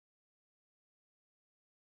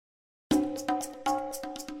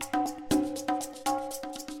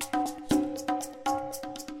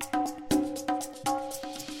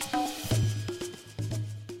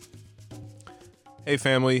Hey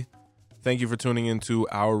family, thank you for tuning into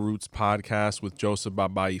Our Roots podcast with Joseph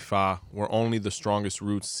Baba Ifa, where only the strongest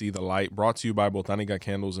roots see the light, brought to you by Botanica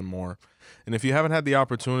Candles and more. And if you haven't had the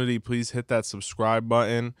opportunity, please hit that subscribe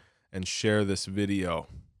button and share this video.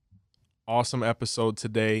 Awesome episode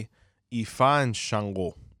today, Ifa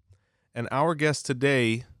Chango. And our guest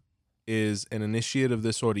today is an initiate of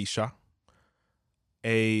this Orisha,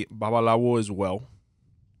 a Babalawo as well,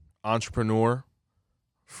 entrepreneur,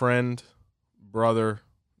 friend, brother,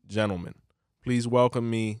 gentleman. Please welcome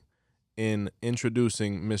me in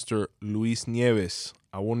introducing Mr. Luis Nieves,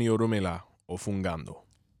 Awoni Orumela Ofungando.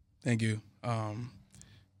 Thank you.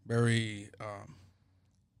 Very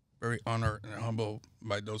honored and humbled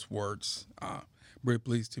by those words. Very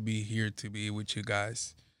pleased to be here to be with you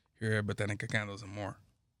guys here at Botanica Candles and more.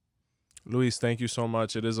 Luis, thank you so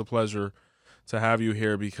much. It is a pleasure to have you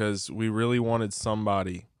here because we really wanted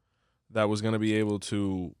somebody that was going to be able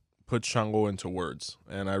to put Chango into words.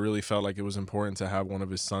 And I really felt like it was important to have one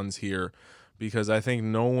of his sons here because I think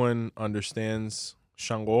no one understands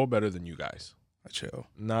Chango better than you guys.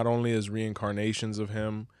 Not only as reincarnations of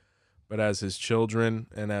him, but as his children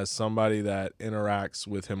and as somebody that interacts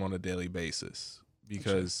with him on a daily basis.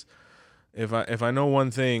 Because if I know one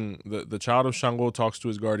thing, the child of Chango talks to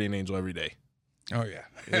his guardian angel every day. Oh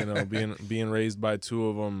yeah. being raised by two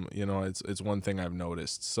of them, it's one thing I've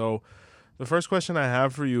noticed. So the first question I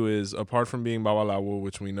have for you is, apart from being Babalawo,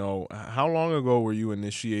 which we know, how long ago were you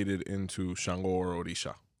initiated into Chango or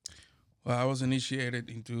Orisha? Well, I was initiated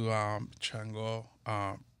into Chango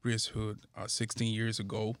priesthood 16 years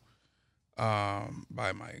ago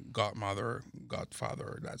by my godfather,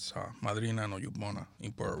 that's Madrina no Yubona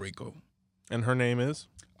in Puerto Rico. And her name is?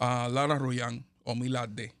 Lara Ruyang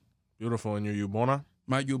Omilade. Beautiful. And your Yubona?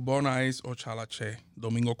 My Yubona is Ochalache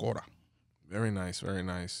Domingo Cora. Very nice, very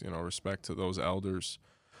nice. Respect to those elders.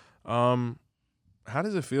 How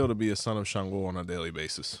does it feel to be a son of Chango on a daily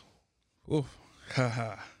basis? Oof.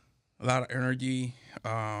 A lot of energy,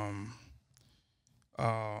 a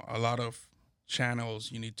lot of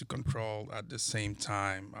channels you need to control at the same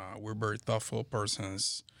time. We're very thoughtful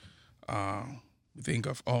persons. We think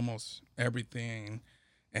of almost everything,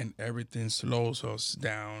 and everything slows us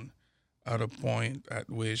down at a point at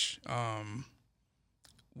which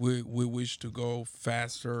we wish to go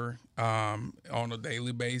faster on a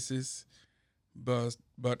daily basis, but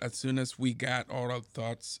as soon as we got all our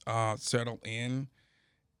thoughts settled in,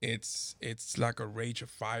 it's like a rage of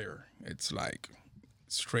fire. It's like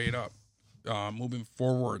straight up moving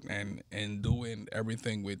forward and doing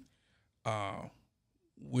everything with a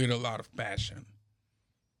lot of passion.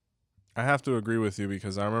 I have to agree with you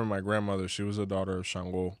because I remember my grandmother. She was a daughter of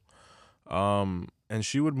Chango, and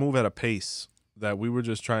she would move at a pace that we were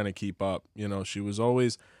just trying to keep up. She was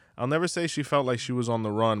always, I'll never say she felt like she was on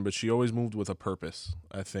the run, but she always moved with a purpose,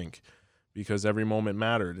 I think, because every moment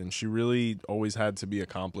mattered. And she really always had to be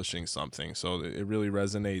accomplishing something. So it really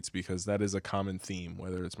resonates because that is a common theme,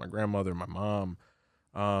 whether it's my grandmother, my mom,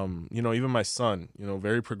 even my son,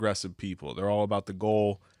 very progressive people. They're all about the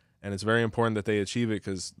goal. And it's very important that they achieve it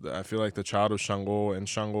because I feel like the child of Chango and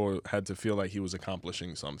Chango had to feel like he was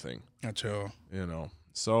accomplishing something. That's all.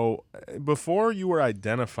 So before you were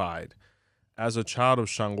identified as a child of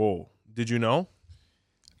Chango, did you know?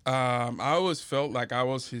 I always felt like I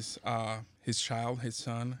was his child, his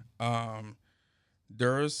son.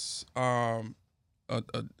 There's a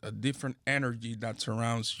different energy that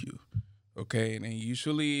surrounds you, okay? And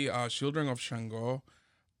usually children of Chango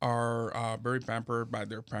are very pampered by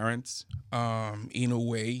their parents in a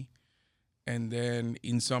way. And then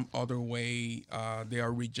in some other way, they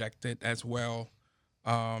are rejected as well.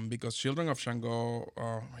 Because children of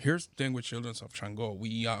Chango, here's the thing with children of Chango,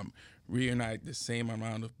 we reunite the same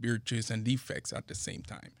amount of virtues and defects at the same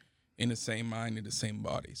time, in the same mind, in the same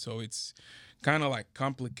body. So it's kind of like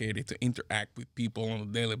complicated to interact with people on a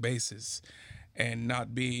daily basis and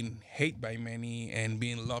not being hated by many and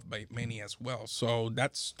being loved by many as well. So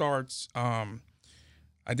that starts, I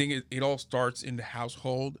think it all starts in the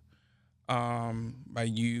household. By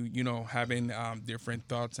you having different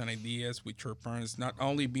thoughts and ideas with your parents, not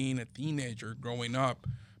only being a teenager growing up,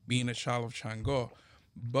 being a child of Chango,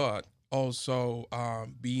 but also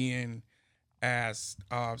being as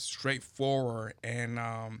straightforward and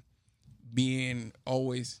being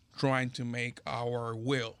always trying to make our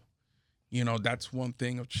will. That's one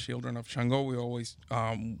thing of children of Chango. We always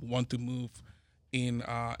want to move in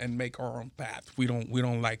and make our own path. We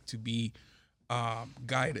don't like to be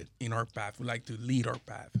guided in our path. We like to lead our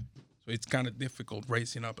path. So it's kind of difficult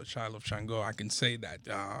raising up a child of Shango. I can say that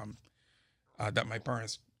that my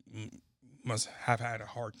parents must have had a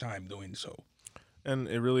hard time doing so. And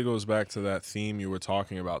it really goes back to that theme you were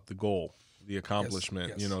talking about, the goal, the Yes,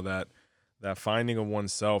 accomplishment, yes. that finding of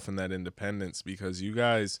oneself and that independence, because you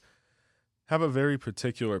guys have a very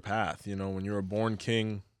particular path. When you're a born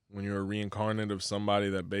king, when you're a reincarnate of somebody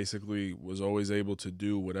that basically was always able to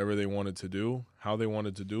do whatever they wanted to do, how they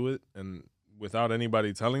wanted to do it, and without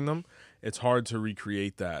anybody telling them, it's hard to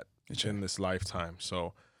recreate that in this lifetime.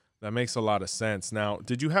 So that makes a lot of sense. Now,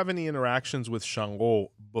 did you have any interactions with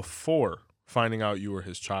Shango before finding out you were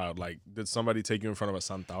his child? Like, did somebody take you in front of a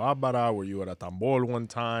Santa Barbara? Were you at a tambol one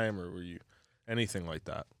time, or were you anything like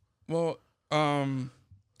that? Well,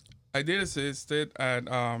 I did assist it at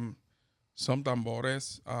some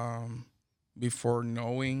tambores before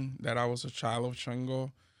knowing that I was a child of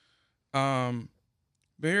Shango. But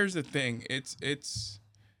here's the thing: it's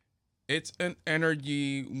an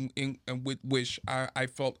energy with which I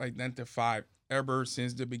felt identified ever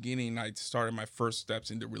since the beginning. I started my first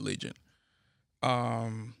steps in the religion.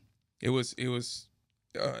 It was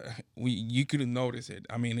you couldn't notice it.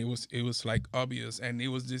 I mean, it was like obvious, and it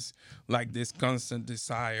was this constant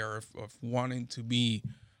desire of wanting to be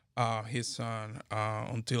his son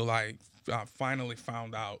until I finally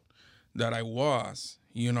found out that I was,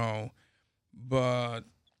 but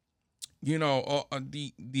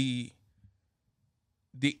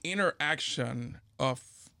the interaction of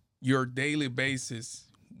your daily basis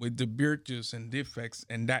with the virtues and defects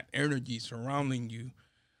and that energy surrounding you,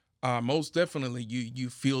 most definitely you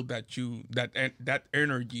feel that that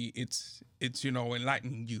energy it's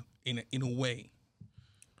enlightening you in a way.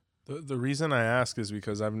 The reason I ask is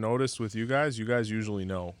because I've noticed with you guys usually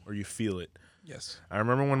know, or you feel it. Yes. I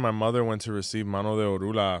remember when my mother went to receive Mano de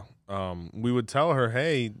Orula, we would tell her,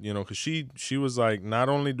 hey, because she was like, not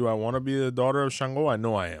only do I want to be the daughter of Shango, I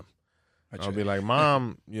know I am. I'll be like,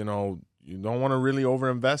 Mom, you don't want to really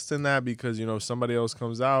overinvest in that because, if somebody else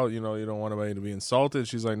comes out, you don't want anybody to be insulted.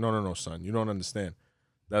 She's like, no, son, you don't understand.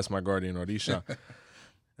 That's my guardian Orisha.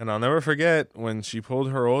 And I'll never forget when she pulled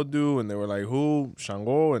her Odu and they were like, who?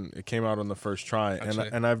 Shango? And it came out on the first try.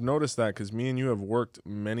 And I've noticed that because me and you have worked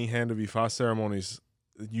many Hand of Ifa ceremonies.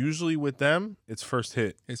 Usually with them, it's first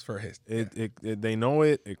hit. It's first hit. They know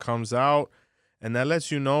it. It comes out. And that lets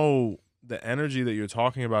you know the energy that you're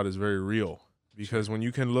talking about is very real. Because when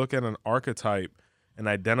you can look at an archetype and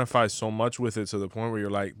identify so much with it to the point where you're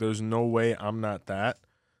like, there's no way I'm not that,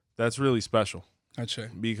 that's really special.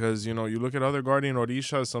 Because, you look at other guardian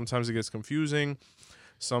Orishas, sometimes it gets confusing.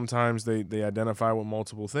 Sometimes they identify with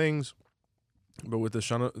multiple things. But with the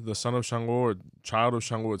son of Shango or child of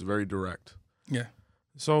Shango, it's very direct. Yeah.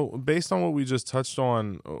 So based on what we just touched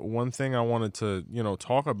on, one thing I wanted to,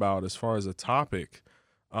 talk about as far as a topic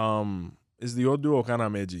is the Odu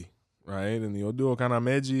Okanameji, right? And the Odu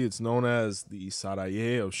Okanameji, it's known as the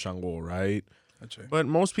Saraye of Shango, right? But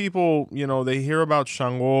most people, they hear about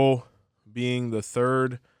Shango being the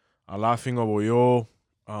third Alafin of Oyo,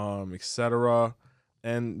 etc.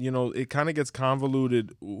 And, it kind of gets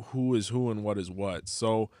convoluted who is who and what is what.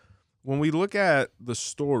 So when we look at the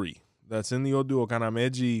story that's in the Odu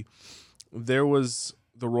Okanameji, there was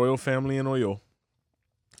the royal family in Oyo,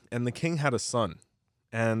 and the king had a son.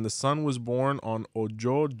 And the son was born on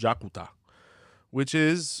Ojo Jakuta, which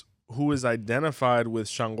is who is identified with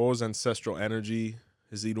Shango's ancestral energy,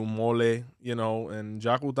 his Irumole, and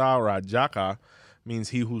Jakuta or Ajaka means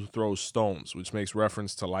he who throws stones, which makes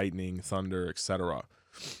reference to lightning, thunder, etc.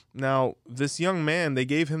 Now, this young man, they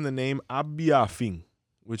gave him the name Abiafin,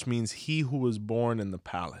 which means he who was born in the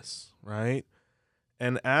palace, right?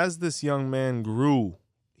 And as this young man grew,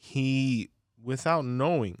 he, without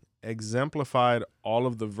knowing, exemplified all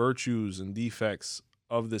of the virtues and defects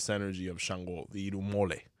of this energy of Shango, the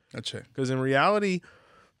Irumole. Because in reality,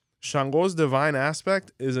 Shango's divine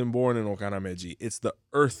aspect isn't born in Okanameji. It's the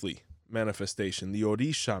earthly manifestation, the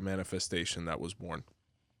Orisha manifestation that was born.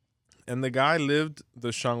 And the guy lived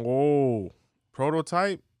the Shango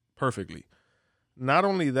prototype perfectly. Not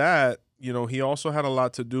only that, he also had a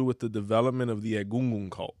lot to do with the development of the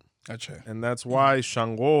Egungun cult. And that's why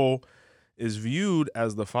Shango is viewed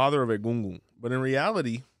as the father of Egungun. But in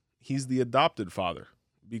reality, he's the adopted father.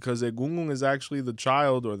 Because Egungun is actually the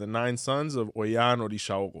child or the 9 sons of Oyan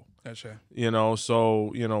Orishaogo.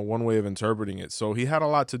 So, one way of interpreting it. So he had a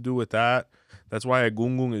lot to do with that. That's why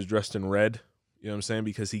Egungun is dressed in red. You know what I'm saying?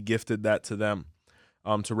 Because he gifted that to them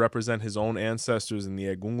to represent his own ancestors in the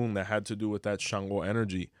Egungun that had to do with that Shango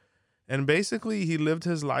energy. And basically, he lived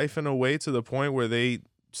his life in a way to the point where they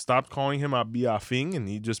stopped calling him Abiafing and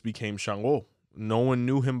he just became Shango. No one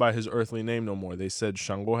knew him by his earthly name no more. They said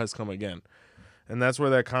Shango has come again. And that's where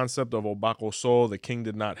that concept of Obako Soul, the king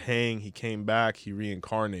did not hang, he came back, he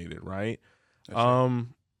reincarnated, right? That's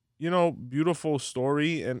right. Beautiful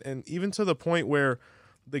story, and even to the point where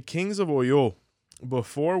the kings of Oyo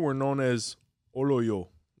before were known as Oloyo,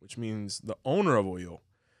 which means the owner of Oyo.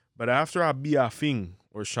 But after Abiafing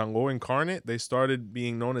or Shango incarnate, they started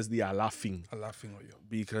being known as the Alafing A laughing Oyo.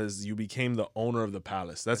 because you became the owner of the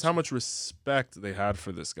palace. That's That's how right. much respect they had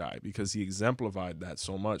for this guy because he exemplified that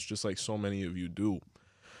so much, just like so many of you do.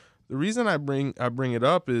 The reason I bring it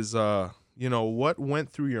up is, what went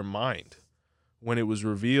through your mind when it was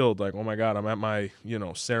revealed, like, oh my God, I'm at my,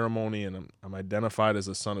 ceremony and I'm identified as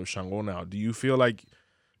a son of Shango now. Do you feel like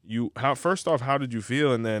first off, how did you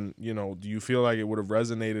feel? And then, do you feel like it would have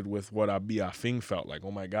resonated with what Abiafing felt like? Oh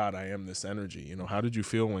my God, I am this energy. How did you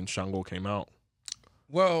feel when Shango came out?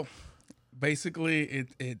 Well, basically,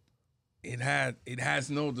 it has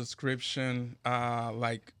no description.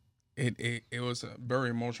 Like it was a very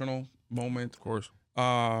emotional moment. Of course.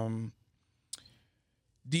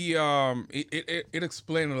 It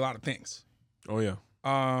explained a lot of things. Oh yeah.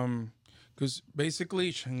 Because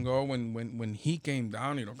basically Shango, when he came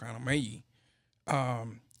down, Kanameyi,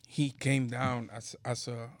 he came down as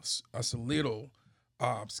a little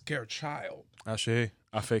scared child. Ashe,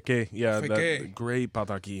 Afeke. Yeah, Afeke. that great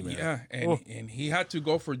pataki, man. Yeah, and he had to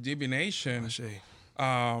go for divination Ashe.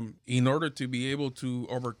 in order to be able to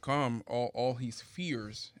overcome all his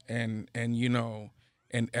fears and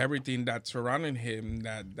and everything that surrounded him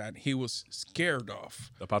that he was scared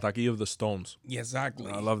of. The pataki of the stones.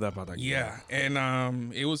 Exactly. I love that pataki. Yeah,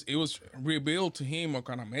 and it was revealed to him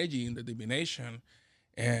Okanameji in the divination,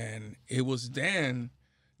 and it was then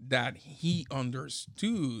that he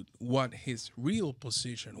understood what his real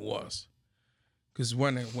position was. Because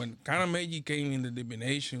when Kanameji came in the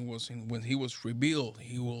divination when he was revealed,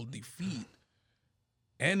 he will defeat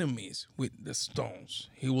enemies with the stones.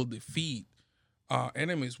 He will defeat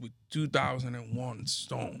enemies with 2001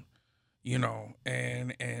 stone.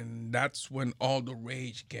 And that's when all the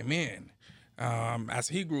rage came in. As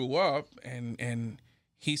he grew up and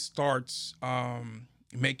he starts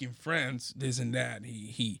making friends, this and that,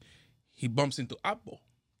 he bumps into Apple.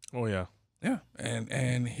 Oh yeah. Yeah,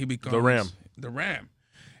 and he becomes the Ram,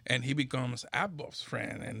 and he becomes Abbo's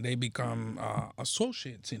friend, and they become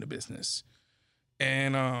associates in the business.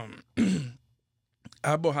 And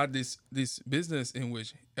Abbo had this business in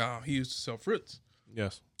which he used to sell fruits.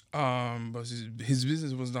 Yes. But his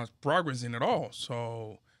business was not progressing at all,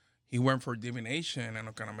 so he went for divination, and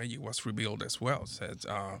Okanameji was revealed as well. Said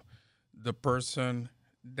the person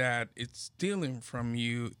that it's stealing from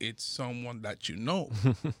you, it's someone that you know.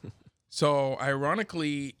 So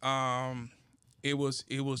ironically, it was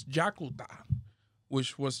Jakuta,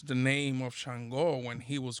 which was the name of Shango when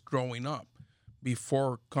he was growing up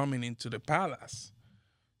before coming into the palace.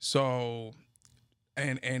 So,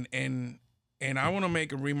 and I want to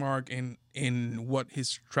make a remark in what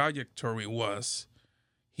his trajectory was.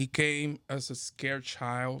 He came as a scared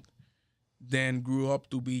child, then grew up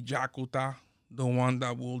to be Jakuta, the one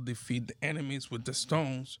that will defeat the enemies with the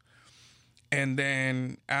stones. And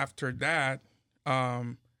then after that,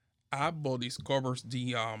 Abbo discovers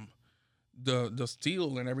the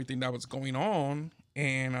steel and everything that was going on,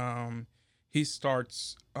 and he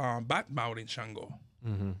starts badmouthing Shango.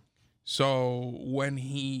 Mm-hmm. So when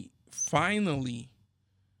he finally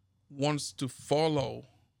wants to follow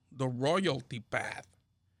the royalty path,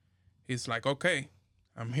 he's like, okay,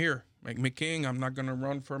 I'm here. Make me king. I'm not going to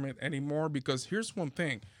run from it anymore. Because here's one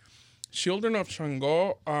thing. Children of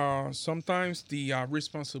Shango, sometimes the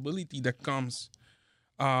responsibility that comes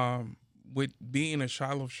with being a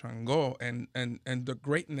child of Shango and the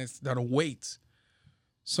greatness that awaits,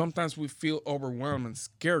 sometimes we feel overwhelmed and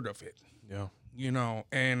scared of it. Yeah.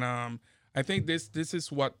 And I think this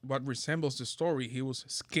is what resembles the story. He was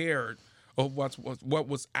scared of what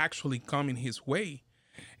was actually coming his way,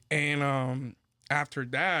 and after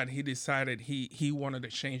that, he decided he wanted a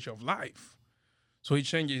change of life. So he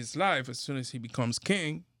changes his life as soon as he becomes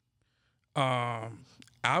king.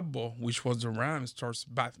 Abbo, which was the ram, starts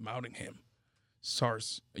badmouthing him,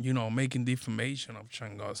 starts making defamation of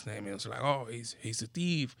Shango's name. It was like, oh, he's a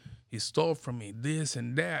thief. He stole from me this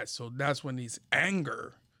and that. So that's when his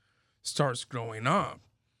anger starts growing up,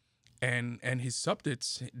 and his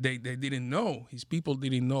subjects they didn't know. His people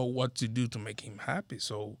didn't know what to do to make him happy.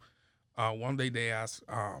 So one day they asked,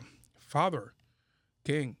 Father,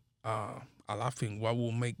 King, Alafin, what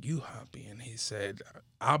will make you happy? And he said,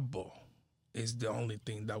 Abbo is the only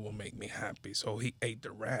thing that will make me happy. So he ate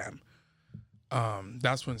the ram.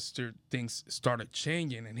 That's when things started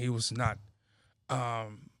changing, and he was not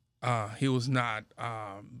he was not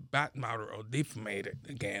bad-mouthed or defamated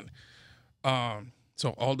again. So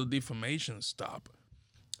all the defamation stopped.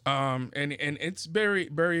 And it's very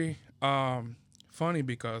very funny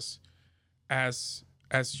because as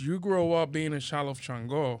you grow up being a child of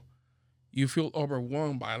Chango, you feel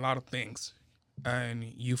overwhelmed by a lot of things, and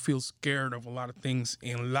you feel scared of a lot of things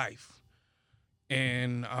in life.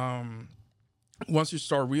 And once you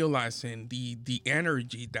start realizing the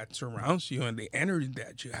energy that surrounds you and the energy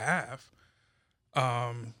that you have,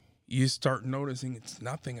 you start noticing it's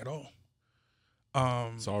nothing at all.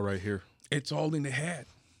 It's all right here. It's all in the head.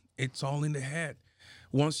 It's all in the head.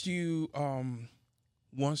 Once you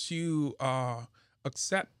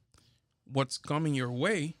accept what's coming your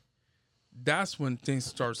way, that's when things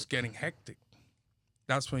starts getting hectic.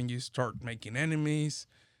 That's when you start making enemies.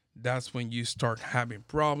 That's when you start having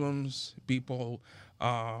problems. People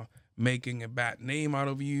making a bad name out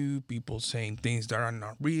of you. People saying things that are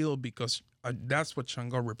not real because that's what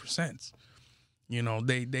Shango represents. You know,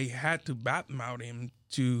 they had to badmouth him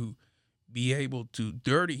to be able to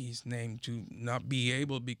dirty his name, to not be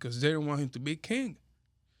able because they didn't want him to be king.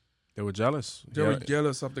 They were jealous. They were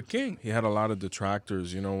jealous of the king. He had a lot of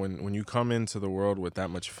detractors. You know, when you come into the world with that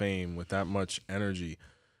much fame, with that much energy,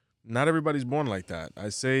 not everybody's born like that. I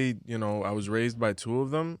say, you know, I was raised by two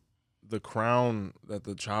of them. The crown that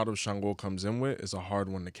the child of Shango comes in with is a hard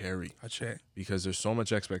one to carry because there's so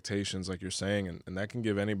much expectations, like you're saying, and that can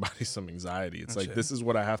give anybody some anxiety. It's like, this is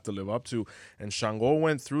what I have to live up to. And Shango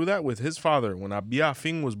went through that with his father. When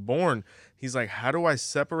Abiafing was born, he's like, how do I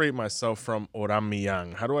separate myself from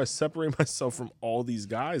Oramiyang? How do I separate myself from all these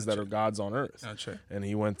guys that are gods on earth? And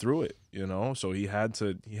he went through it, you know, so he had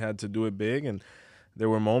to do it big. And there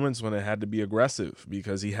were moments when it had to be aggressive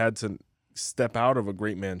because he had to step out of a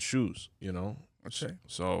great man's shoes, you know.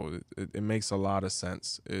 So it makes a lot of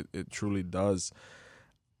sense. It truly does.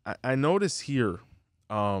 I notice here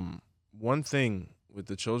one thing with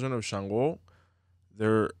the children of Shango,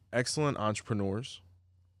 they're excellent entrepreneurs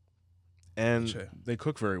and they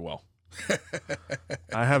cook very well.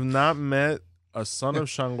 I have not met a son of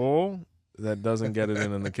Shango that doesn't get it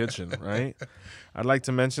in the kitchen, right? I'd like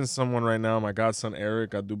to mention someone right now, my godson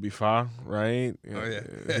Eric Adubifa, right? Oh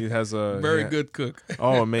yeah, he has a very good cook.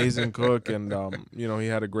 Amazing cook, and you know, he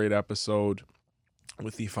had a great episode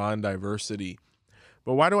with Ifa and diversity.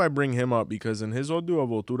 But why do I bring him up? Because in his Odu of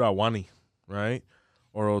Otura Wani, right,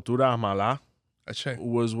 or Otura Amala,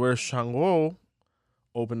 was where Shango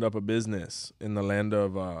opened up a business in the land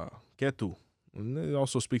of Ketu. And it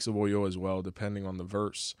also speaks of Oyo as well, depending on the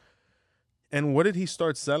verse. And what did he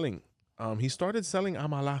start selling? He started selling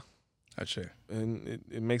amala. And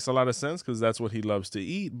it makes a lot of sense because that's what he loves to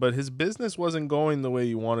eat. But his business wasn't going the way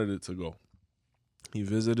he wanted it to go. He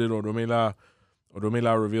visited Oromila.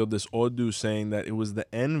 Oromila revealed this Odu saying that it was the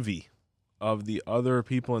envy of the other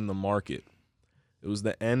people in the market. It was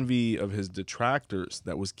the envy of his detractors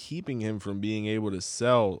that was keeping him from being able to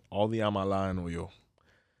sell all the amala in Oyo.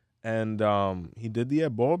 And he did the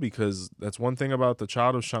ebo because that's one thing about the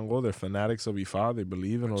child of Shango. They're fanatics of Ifa. They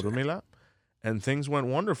believe in Oromila. And things went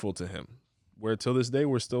wonderful to him. Where till this day,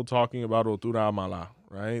 we're still talking about Otura Amala,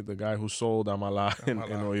 right? The guy who sold Amala in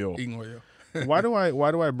Oyo. Why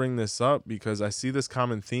do I bring this up? Because I see this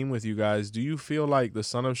common theme with you guys. Do you feel like the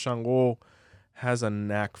son of Shango has a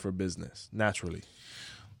knack for business, naturally?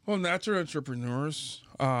 Well, natural entrepreneurs,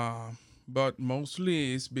 but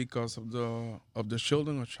mostly it's because of the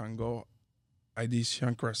children of Shango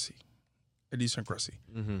idiosyncrasy.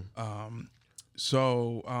 Mm-hmm.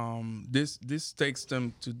 This takes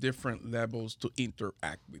them to different levels to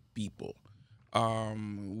interact with people.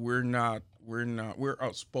 We're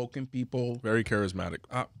outspoken people, very charismatic.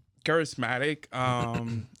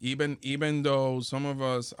 Even though some of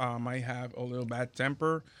us might have a little bad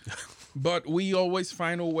temper, but we always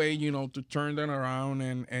find a way, you know, to turn that around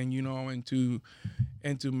and you know, and to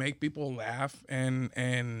make people laugh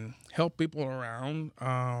and help people around.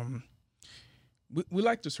 We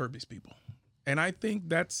like to service people, and I think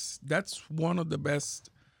that's one of the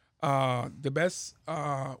best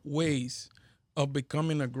ways of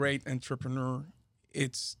becoming a great entrepreneur.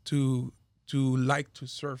 It's to like to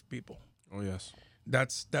serve people. Oh yes,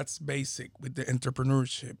 that's basic with the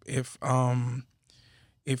entrepreneurship.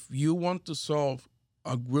 If you want to solve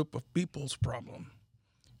a group of people's problem,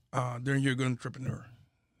 then you're a good entrepreneur.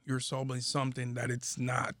 You're solving something that it's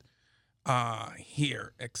not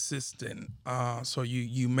here existing. So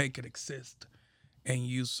you make it exist, and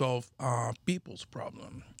you solve people's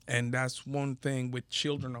problem. And that's one thing with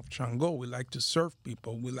children of Chango. We like to serve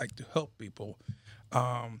people. We like to help people.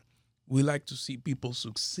 We like to see people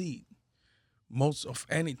succeed most of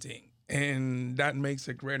anything. and that makes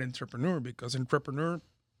a great entrepreneur because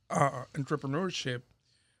entrepreneurship,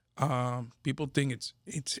 people think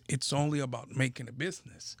it's only about making a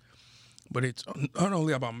business, but it's not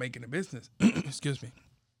only about making a business. Excuse me.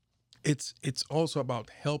 It's also about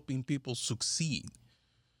helping people succeed.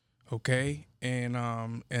 Okay,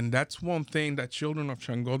 and that's one thing that children of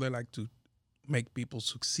Shango, they like to make people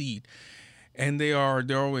succeed, and they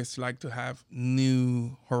always like to have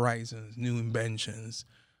new horizons, new inventions,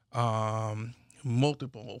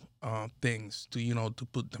 multiple things to to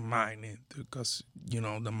put the mind into, because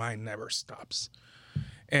the mind never stops.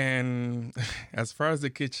 And as far as the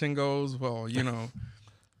kitchen goes, well,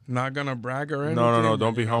 not gonna brag or anything. No, but,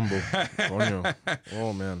 don't be humble. Coño.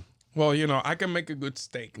 Oh man. Well, I can make a good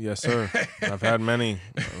steak. Yes, sir. I've had many.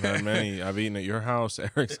 I've eaten at your house,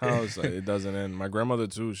 Eric's house. It doesn't end. My grandmother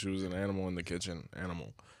too. She was an animal in the kitchen.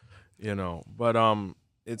 Animal. But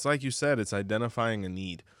it's like you said. It's identifying a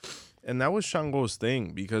need, and that was Shango's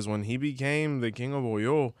thing, because when he became the king of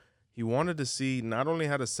Oyo, he wanted to see not only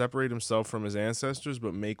how to separate himself from his ancestors,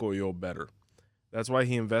 but make Oyo better. That's why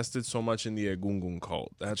he invested so much in the Egungun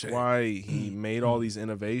cult. That's why he made all these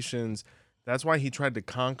innovations. That's why he tried to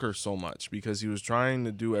conquer so much, because he was trying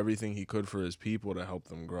to do everything he could for his people to help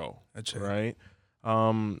them grow. Right?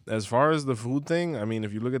 As far as the food thing, I mean,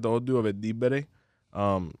 if you look at the Odu of Edibere,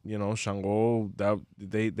 Shango,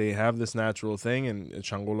 they have this natural thing, and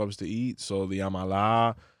Shango loves to eat. So the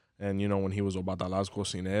Amala, and when he was Obatalas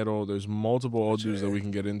cocinero, there's multiple Odus that we can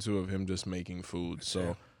get into of him just making food.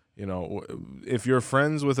 So, if you're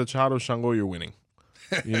friends with a child of Shango, you're winning.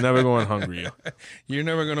 You're never going hungry. You're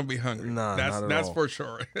never gonna be hungry. Nah, that's for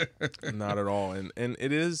sure. Not at all. And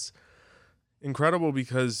it is incredible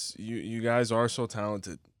because you guys are so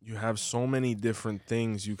talented. You have so many different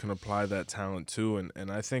things you can apply that talent to.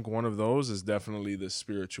 And I think one of those is definitely the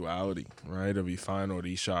spirituality, right, of Ifa and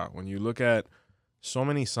Orisha. When you look at so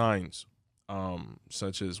many signs,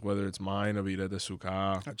 such as whether it's mine of Ire de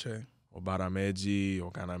Suka, or Barameji,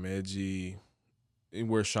 or Kanameji,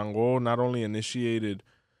 where Shango not only initiated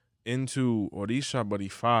into Orisha, but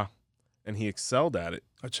Ifa, and he excelled at it.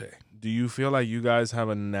 Do you feel like you guys have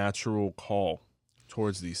a natural call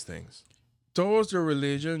towards these things? Towards the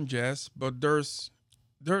religion, yes, but there's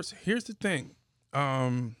here's the thing.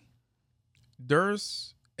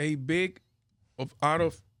 There's a big out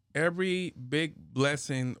of every big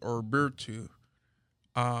blessing or virtue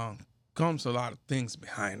comes a lot of things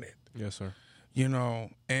behind it. Yes, sir.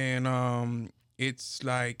 And it's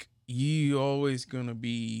like you always gonna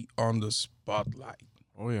be on the spotlight.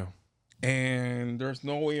 Oh yeah. And there's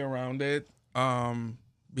no way around it,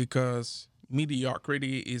 because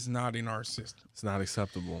mediocrity is not in our system. It's not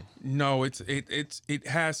acceptable. No, it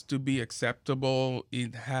has to be acceptable.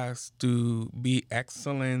 It has to be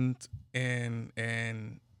excellent, and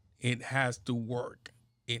it has to work.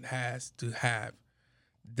 It has to have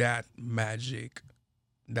that magic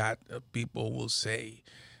that people will say,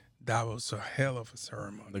 that was a hell of a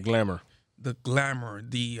ceremony. The glamour,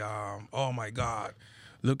 the oh my God,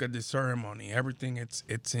 look at the ceremony. Everything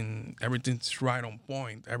everything's right on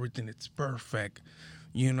point. Everything is perfect.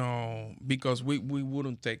 Because we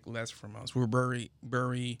wouldn't take less from us. We're very,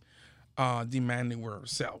 very demanding with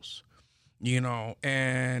ourselves.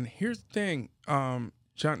 And here's the thing,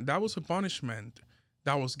 that was a punishment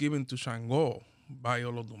that was given to Shango by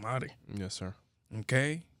Olodumare. Yes, sir.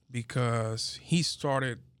 Okay, because he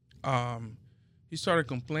started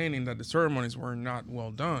complaining that the ceremonies were not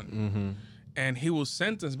well done. Mm-hmm. And he was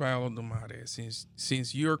sentenced by Olodumare,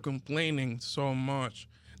 since you're complaining so much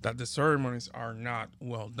that the ceremonies are not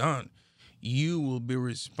well done, you will be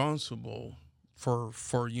responsible for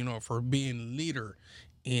being leader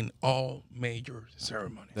in all major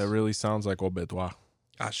ceremonies. That really sounds like Obetwa.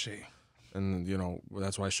 Ashe. And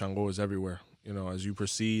that's why Shango is everywhere. As you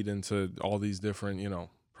proceed into all these different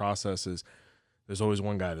processes, there's always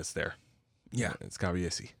one guy that's there. Yeah. It's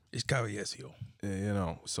Kabiesi. It's Kabiesio.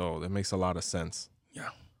 So that makes a lot of sense. Yeah.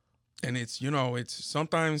 And it's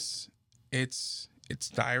sometimes it's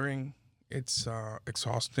tiring, it's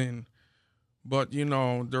exhausting, but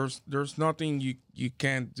there's nothing you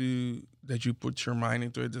can't do that you put your mind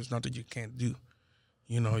into it. There's nothing you can't do.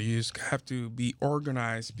 You just have to be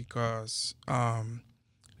organized, because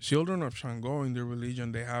children of Shango in their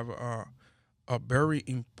religion, they have a very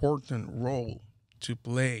important role to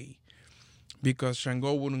play, because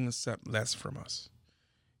Shango wouldn't accept less from us,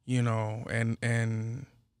 and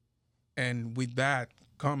with that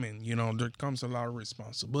coming, there comes a lot of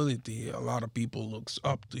responsibility. A lot of people looks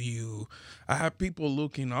up to you. I have people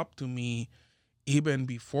looking up to me even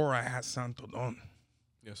before I had Santo Don.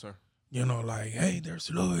 Yes, sir. Like, hey,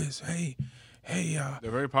 there's Luis. Hey, hey,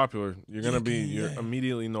 They're very popular. You're gonna be yeah,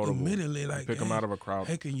 immediately notable. immediately You like pick them out of a crowd.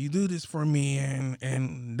 hey, can you do this for me?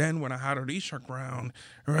 And then when I had a Ifa round,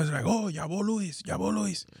 everyone's like, oh, Yabo Luis, Yabo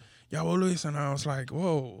Luis, Yabo Luis, and I was like,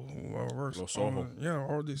 whoa, where's Los Ojos.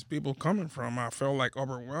 all these people coming from? I felt like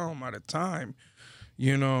overwhelmed at the time,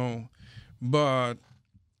 you know, but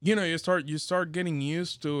you know, you start getting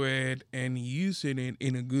used to it and using it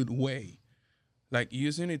in a good way, like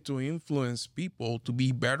using it to influence people to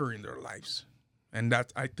be better in their lives. And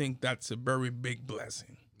I think that's a very big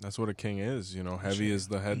blessing. That's what a king is. You know, heavy is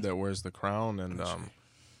the head that wears the crown. And,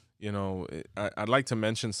 you know, I'd like to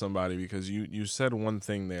mention somebody because you said one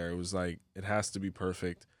thing there. It was like, it has to be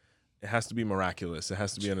perfect. It has to be miraculous. It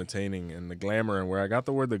has to be entertaining. And the glamour, and where I got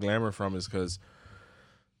the word the glamour from is because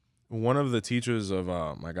one of the teachers of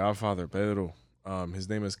my godfather, Pedro, his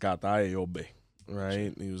name is Katae Yobe,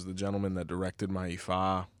 right? He was the gentleman that directed my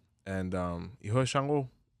Ifa. And Ifa Chango,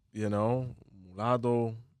 you know,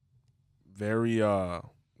 mulatto, very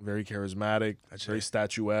charismatic, very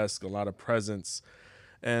statuesque, a lot of presence.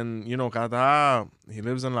 And, you know, Kata, he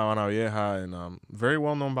lives in La Habana Vieja and very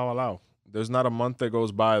well-known babalao. There's not a month that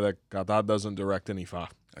goes by that Kata doesn't direct an Ifa.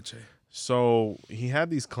 So he had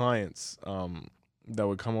these clients that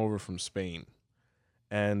would come over from Spain.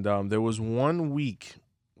 And there was 1 week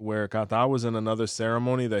where Kata was in another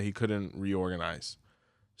ceremony that he couldn't reorganize.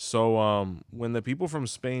 So when the people from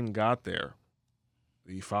Spain got there,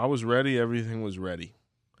 the Ifa was ready, everything was ready.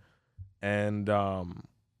 And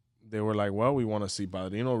they were like, well, we want to see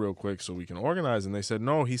Padrino real quick so we can organize. And they said,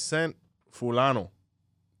 no, he sent Fulano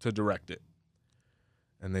to direct it.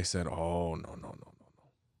 And they said, oh, no.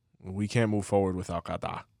 We can't move forward without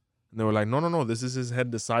Kata. And they were like, no, this is his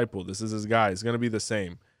head disciple. This is his guy. It's going to be the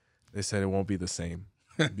same. They said it won't be the same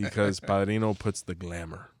because Padrino puts the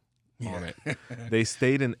glamour on it. They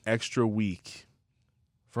stayed an extra week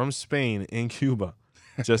from Spain in Cuba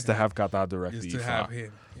just to have Kata direct the Ifa. To have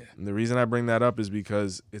him. Yeah. And the reason I bring that up is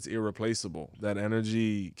because it's irreplaceable. That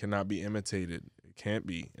energy cannot be imitated. It can't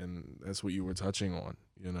be. And that's what you were touching on,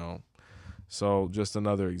 you know. So just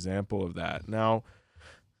another example of that. Now,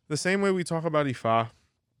 the same way we talk about Ifa,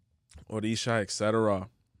 Orisha, etc.,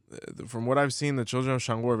 from what I've seen, the children of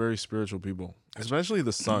Chango are very spiritual people, especially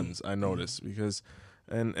the sons, I notice, because,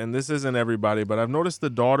 and this isn't everybody, but I've noticed the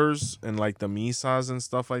daughters and like the misas and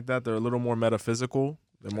stuff like that, they're a little more metaphysical.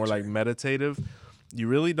 They're more like meditative. You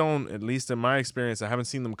really don't, at least in my experience, I haven't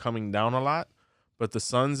seen them coming down a lot, but the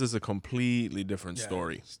sons is a completely different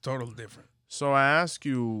story. It's totally different. So I ask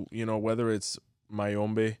you, you know, whether it's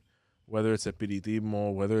Mayombe, whether it's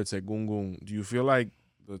Espiritismo, whether it's Gungun, do you feel like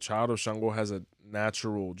the child of Chango has a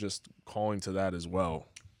natural just calling to that as well?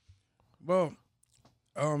 Well,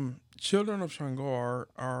 children of Chango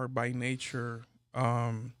are by nature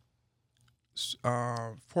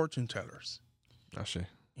fortune tellers. Ashe.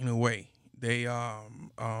 In a way, they I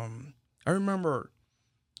remember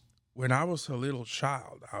when I was a little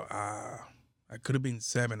child. I could have been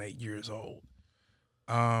 7, 8 years old.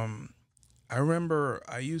 I remember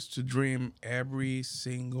I used to dream every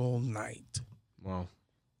single night. Wow.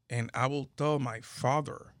 And I will tell my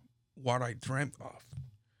father what I dreamt of.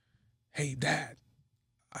 Hey, Dad,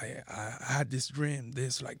 I had this dream,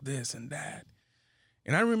 this, like this, and that.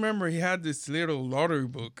 And I remember he had this little lottery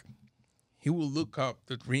book. He would look up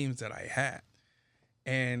the dreams that I had.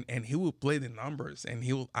 And he would play the numbers, and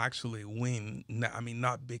he will actually win. I mean,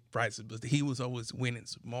 not big prizes, but he was always winning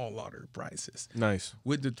small lottery prizes. Nice.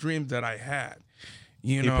 With the dreams that I had.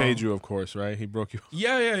 He paid you, of course, right? He broke you.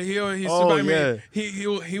 Yeah. He used to buy me.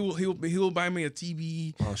 He will buy me a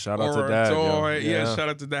TV. Oh, shout out to Dad. Toy. Yeah, shout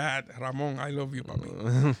out to Dad. Ramon, I love you,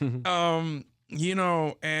 papi. You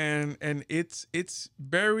know, and it's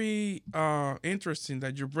very interesting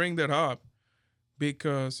that you bring that up,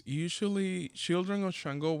 because usually children of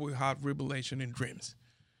Chango will have revelation in dreams,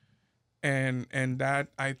 and that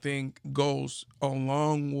I think goes a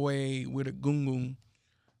long way with a gungun.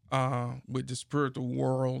 With the spiritual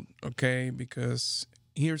world, okay? Because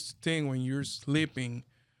here's the thing: when you're sleeping,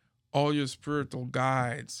 all your spiritual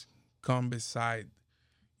guides come beside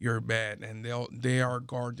your bed, and they are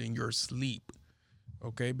guarding your sleep,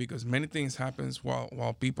 okay? Because many things happens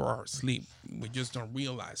while people are asleep. We just don't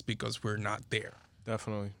realize because we're not there.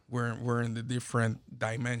 Definitely, we're in the different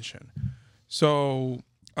dimension. So,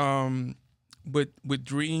 with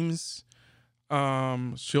dreams.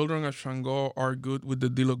 Children of Chango are good with the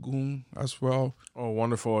Dilagoon as well. Oh,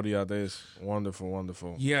 wonderful, Oriades.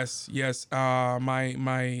 Wonderful. Yes. My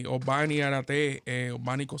Obani Arate,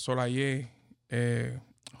 Obani Kosolaye,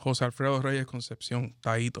 Jose Alfredo Reyes Concepcion,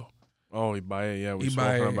 Taito. Oh, Ibaye, yeah, we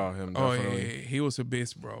spoken about him, definitely. He was a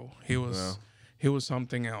beast, bro. He was he was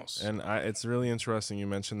something else. And it's really interesting you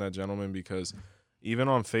mentioned that gentleman, because even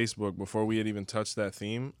on Facebook, before we had even touched that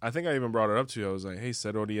theme, I think I even brought it up to you. I was like, hey,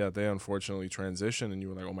 Seroria, they unfortunately transitioned. And you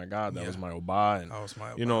were like, oh my God, that was my Oba. And, That was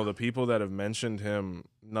my you know, the people that have mentioned him,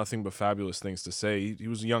 nothing but fabulous things to say. He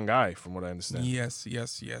was a young guy, from what I understand.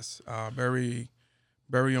 Yes. Very,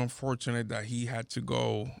 very unfortunate that he had to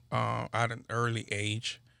go at an early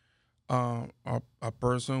age. A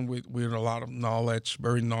person with a lot of knowledge,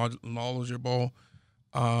 very knowledgeable.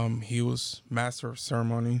 He was master of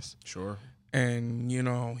ceremonies. Sure. And you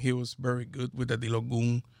know he was very good with the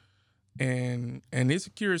dilogun, and it's a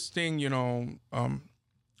curious thing, you know.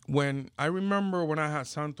 When I remember when I had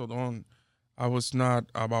Santo Don, I was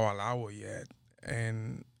not Babalawo yet,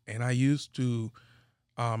 and I used to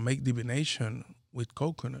make divination with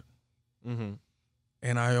coconut, Mm-hmm.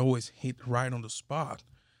 and I always hit right on the spot,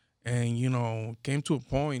 and you know came to a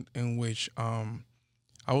point in which I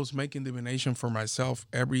was making divination for myself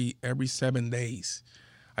every 7 days.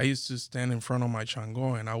 I used to stand in front of my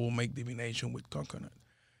Chango and I will make divination with coconut.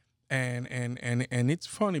 And it's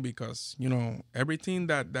funny because, you know, everything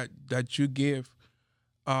that you give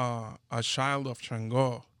a child of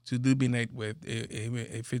Chango to divinate with,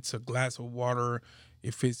 if it's a glass of water,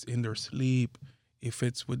 if it's in their sleep, if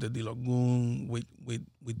it's with the dilogun, with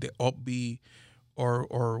the obbi,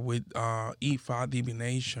 or with Ifa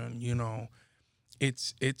divination, you know,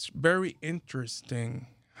 it's very interesting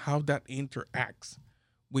how that interacts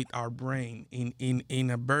with our brain in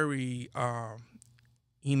a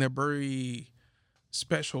very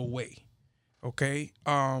special way. Okay.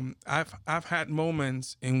 I've had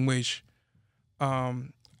moments in which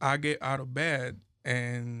I get out of bed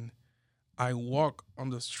and I walk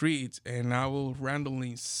on the streets and I will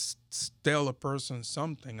randomly tell a person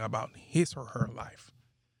something about his or her life.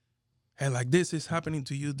 Hey, like this is happening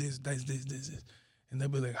to you, this. And they'll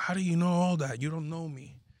be like, how do you know all that? You don't know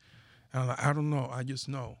me. And I'm like, I don't know. I just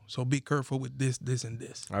know. So be careful with this, and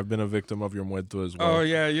this. I've been a victim of your muerto as well. Oh,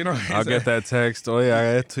 yeah. You know, I'll get that text. Oh,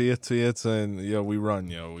 yeah, to you. And, we run.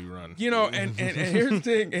 You know, and here's the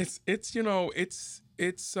thing. It's you know, it's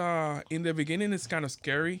in the beginning, it's kind of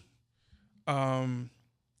scary.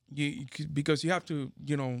 Because you have to,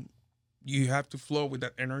 you know, you have to flow with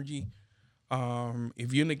that energy.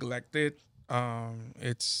 If you neglect it,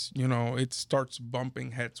 it's, you know, it starts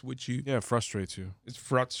bumping heads with you. Yeah, it frustrates you. It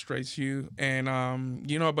frustrates you.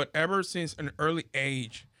 And, you know, but ever since an early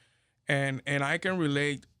age, and I can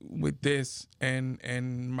relate with this, and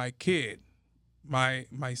my kid,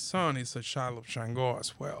 my son is a child of Shango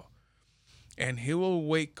as well. And he will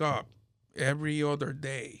wake up every other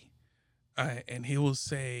day, and he will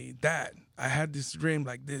say, Dad, I had this dream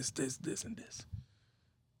like this, and this.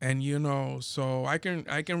 And, you know, so I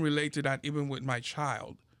can relate to that even with my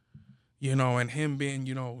child, you know, and him being,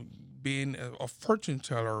 you know, being a fortune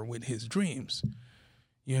teller with his dreams,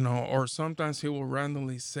 you know, or sometimes he will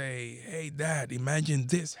randomly say, hey, Dad, imagine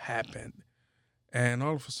this happened. And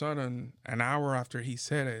all of a sudden, an hour after he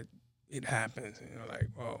said it, it happens. And you're like,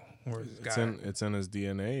 whoa, where's this guy? It's in his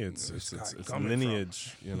DNA. It's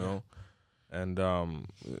lineage, you know. And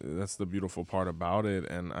that's the beautiful part about it.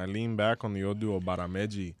 And I lean back on the Odu of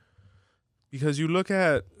Barameji, because you look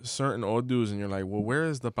at certain Odus and you're like, well, where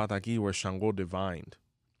is the Pataki where Shango divined?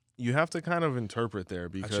 You have to kind of interpret there,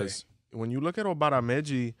 because when you look at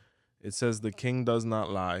Obarameji, it says the king does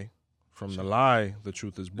not lie. From the lie, the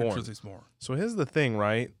truth is born. The truth is born. So here's the thing,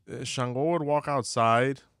 right? Shango would walk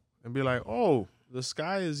outside and be like, oh, the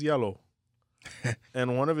sky is yellow.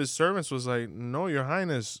 And one of his servants was like, no, your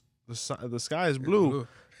highness, the sky is blue.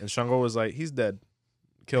 And Shango was like, he's dead.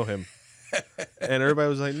 Kill him. And everybody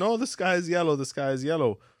was like, no, the sky is yellow. The sky is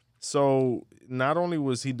yellow. So not only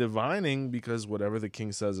was he divining, because whatever the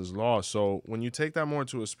king says is law. So when you take that more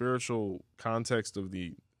to a spiritual context of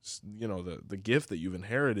the, you know, the gift that you've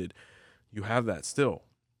inherited, you have that still.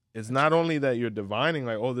 It's not only that you're divining,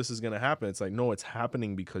 like, oh, this is going to happen. It's like, no, it's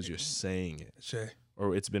happening because you're saying it.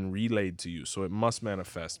 Or it's been relayed to you. So it must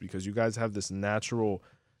manifest, because you guys have this natural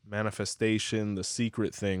manifestation, the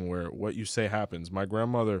secret thing where what you say happens. My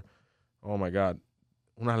grandmother, oh my God,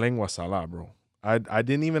 una lengua salá, bro. I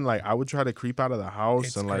didn't even, like, I would try to creep out of the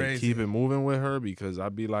house and like keep it moving with her, because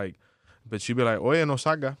I'd be like, but she'd be like, oye, no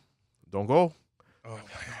salga, don't go. Oh,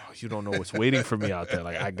 you don't know what's waiting for me out there.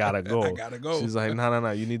 Like, I gotta go. I gotta go. She's like,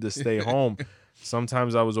 no, you need to stay home.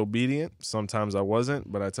 Sometimes I was obedient, sometimes I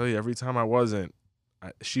wasn't. But I tell you, every time I wasn't,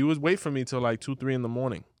 she would wait for me till like 2-3 in the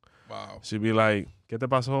morning. Wow. She'd be like, ¿Qué te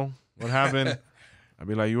pasó? What happened? I'd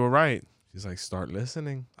be like, you were right. She's like, start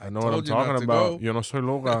listening. I know what I'm talking about. Yo no soy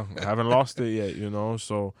loca. I haven't lost it yet, you know?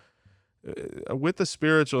 So with the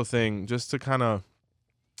spiritual thing, just to kind of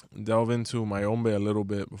delve into Mayombe a little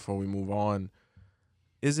bit before we move on.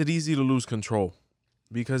 Is it easy to lose control?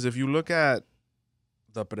 Because if you look at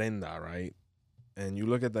the prenda, right, and you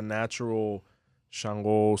look at the natural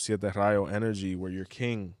Shango Siete Rayo energy where you're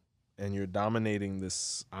king and you're dominating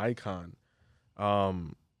this icon,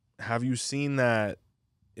 have you seen that?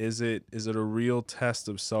 Is it a real test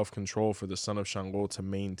of self-control for the son of Shango to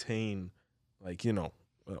maintain, like,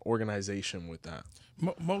 organization with that?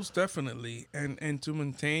 Most definitely, and to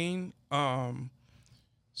maintain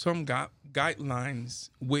some guidelines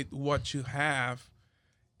with what you have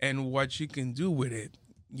and what you can do with it.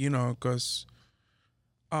 Because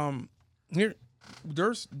here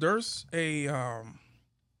there's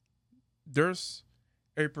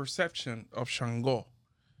a perception of Shango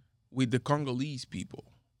with the Congolese people,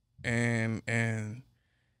 and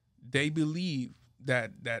they believe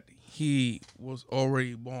that he was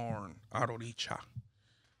already born out of Richa,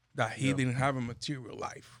 that he didn't have a material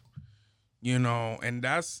life, and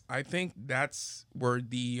I think that's where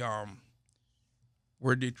the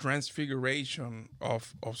transfiguration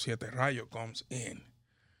of Siete Rayo comes in,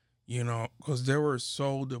 because they were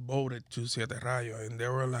so devoted to Siete Rayo, and they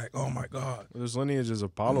were like, oh my God. There's lineages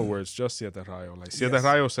of Palo where it's just Siete Rayo, like Siete Yes.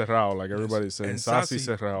 Rayo Cerrado, like everybody's saying, And Sasi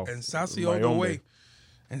Sassy, Cerrado, and Sassy all the Mayombe. way.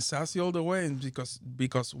 And Sassy all the way, and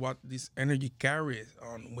because what this energy carries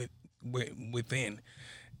on within,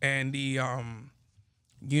 and the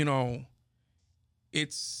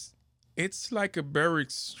it's like a very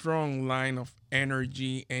strong line of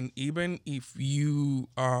energy, and even if you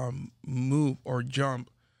move or jump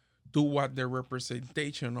to what the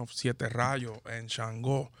representation of Siete Rayo and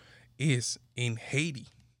Shango is in Haiti,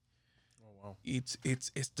 Wow. it's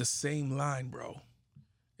the same line, bro.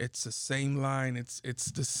 It's the same line. It's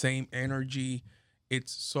the same energy.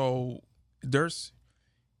 It's so there's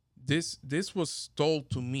this was told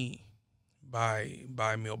to me by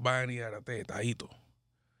mi Obani Arate Taito.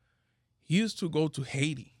 He used to go to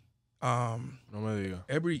Haiti. No me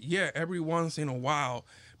diga. Every once in a while,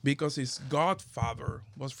 because his godfather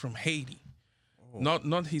was from Haiti.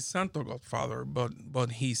 Not his Santo godfather,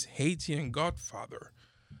 but his Haitian godfather.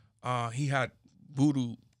 He had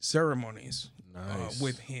voodoo ceremonies Nice.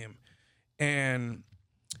 with him, and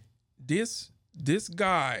this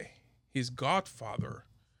guy, his godfather,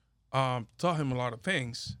 taught him a lot of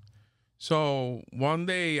things. So one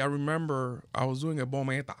day I remember I was doing a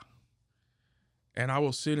bometa, and I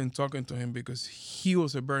was sitting talking to him because he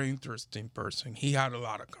was a very interesting person. He had a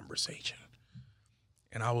lot of conversation,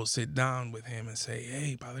 and I will sit down with him and say,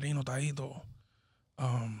 "Hey, Padrino Taito,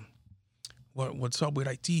 what's up with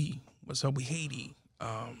Haiti? What's up with Haiti?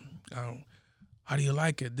 How do you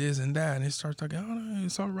like it? This and that." And he starts talking, "Oh,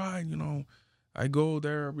 it's all right. I go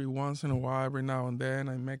there every once in a while, every now and then.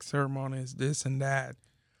 I make ceremonies, this and that."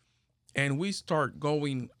 And we start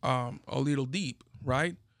going a little deep,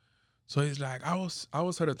 right? So he's like, I was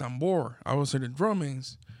at a tambor, I was at the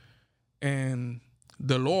drummings, and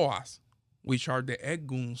the loas, which are the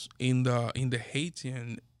eguns in the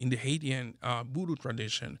Haitian voodoo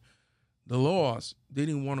tradition, the loas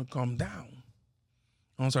didn't want to come down.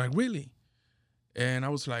 I was like, really? And I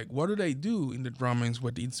was like, what do they do in the drummings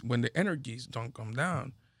when the energies don't come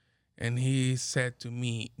down? And he said to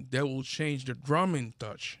me, they will change the drumming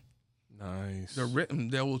touch, Nice. the rhythm,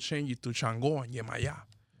 they will change it to Chango and Yemaya.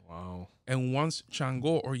 Wow. And once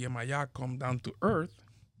Chango or Yemaya come down to earth,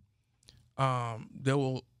 they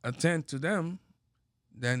will attend to them,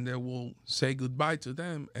 then they will say goodbye to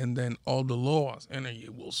them, and then all the Loa's energy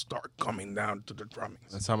will start coming down to the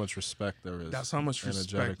drummings. That's how much respect there is. That's how much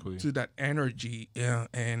respect energetically. to that energy,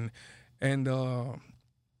 and the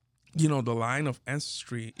line of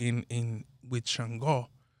ancestry in with Shango.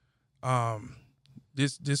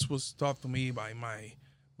 This was taught to me by my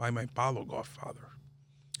Palo godfather.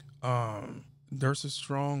 There's a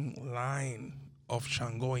strong line of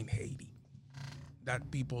Shango in Haiti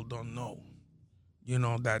that people don't know.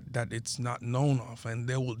 That it's not known of, and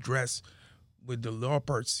they will dress with the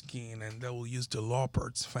leopard skin, and they will use the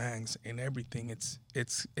leopard's fangs and everything. It's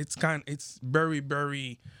very,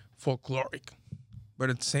 very folkloric, but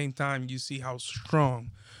at the same time you see how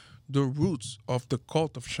strong the roots of the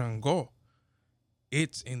cult of Shango.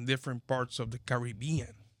 It's in different parts of the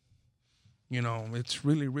Caribbean. It's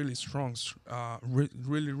really, really strong,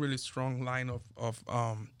 really, really strong line of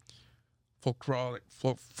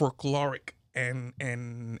folkloric and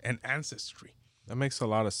ancestry. That makes a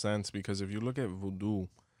lot of sense because if you look at voodoo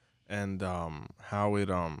and how it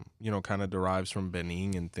kind of derives from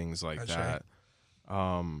Benin and things like That's that,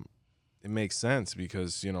 it makes sense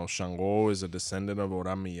because Shango is a descendant of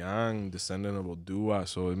Oramiyang, descendant of Odua,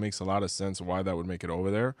 so it makes a lot of sense why that would make it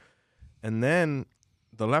over there. And then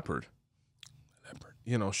the leopard. Leopard.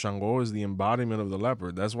 You know, Shango is the embodiment of the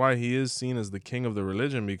leopard. That's why he is seen as the king of the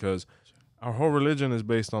religion, because our whole religion is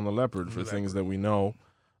based on the leopard for things that we know.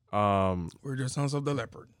 We're the sons of the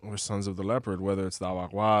leopard. We're sons of the leopard, whether it's the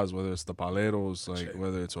Abaguas, whether it's the Paleros, like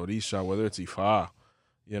whether it's Orisha, whether it's Ifa.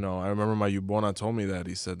 You know, I remember my Yubona told me that.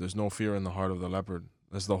 He said, there's no fear in the heart of the leopard.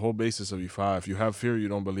 That's the whole basis of Ifa. If you have fear, you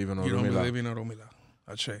don't believe in Orumila. You don't believe in Orumila.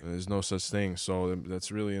 That's right. There's no such thing. So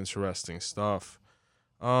that's really interesting stuff.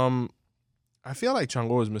 I feel like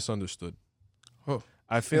Chango is misunderstood. Oh.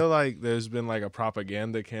 I feel like there's been like a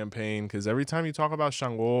propaganda campaign, because every time you talk about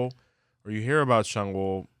Shango or you hear about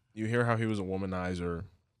Shango, you hear how he was a womanizer,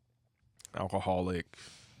 alcoholic,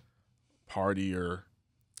 partier.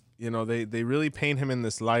 You know, they really paint him in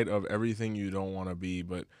this light of everything you don't want to be.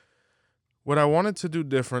 But what I wanted to do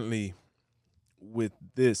differently with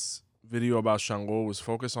this video about Shango was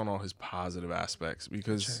focus on all his positive aspects,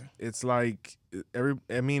 because it's like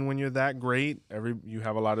when you're that great, you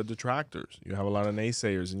have a lot of detractors, you have a lot of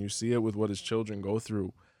naysayers, and you see it with what his children go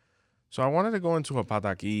through. So I wanted to go into a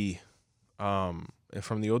pataki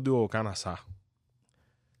from the Odu Okanasa.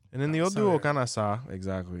 And in the Odu Okanasa,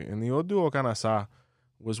 exactly, in the Odu Okanasa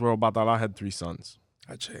was where Obatala had 3 sons.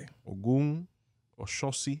 Ogun,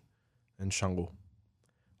 Oshosi, and Shango.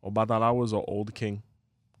 Obatala was an old king,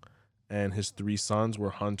 and his 3 sons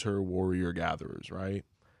were hunter, warrior, gatherers, right?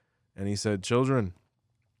 And he said, children,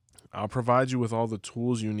 I'll provide you with all the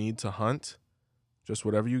tools you need to hunt. Just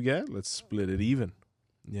whatever you get, let's split it even,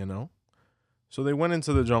 you know? So they went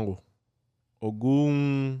into the jungle.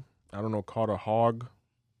 Ogun, caught a hog.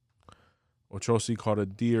 Ochosi caught a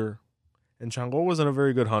deer. And Shango wasn't a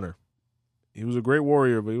very good hunter. He was a great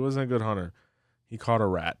warrior, but he wasn't a good hunter. He caught a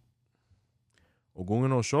rat. Ogun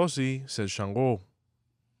and Oshosi said, Shango,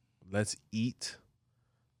 let's eat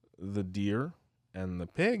the deer and the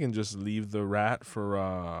pig and just leave the rat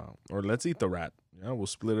or let's eat the rat. Yeah, we'll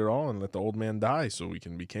split it all and let the old man die so we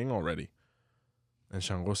can be king already. And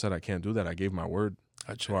Shango said, I can't do that. I gave my word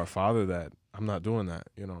to our father that I'm not doing that,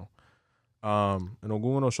 you know. And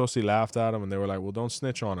Ogun and Oshosi laughed at him, and they were like, well, don't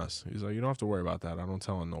snitch on us. He's like, you don't have to worry about that. I don't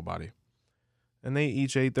tell nobody. And they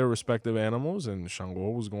each ate their respective animals, and Shango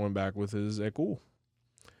was going back with his eku.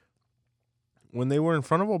 When they were in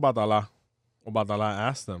front of Obatala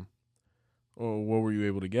asked them, oh, what were you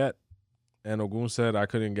able to get? And Ogun said, I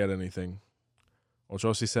couldn't get anything.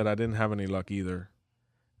 Ochosi said, I didn't have any luck either.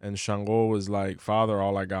 And Shango was like, Father,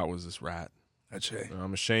 all I got was this rat.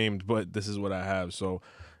 I'm ashamed, but this is what I have. So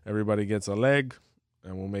everybody gets a leg,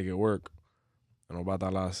 and we'll make it work. And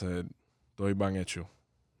Obatala said, Doi bang echu.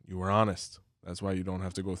 You were honest. That's why you don't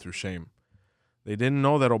have to go through shame. They didn't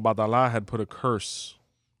know that Obatala had put a curse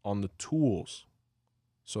on the tools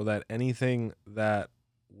so that anything that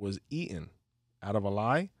was eaten out of a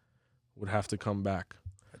lie would have to come back.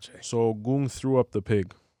 So Ogun threw up the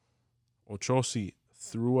pig. Ochosi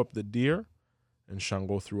threw up the deer, and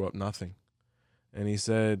Shango threw up nothing. And he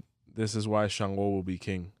said, this is why Shango will be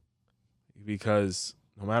king. Because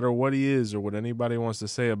no matter what he is or what anybody wants to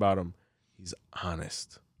say about him, he's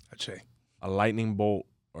honest. A lightning bolt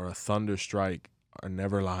or a thunder strike are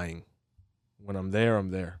never lying. When I'm there, I'm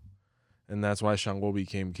there. And that's why Shango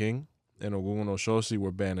became king, and Ogun and Oshosi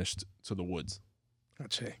were banished to the woods.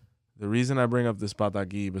 The reason I bring up this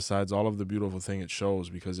pataki, besides all of the beautiful thing it shows,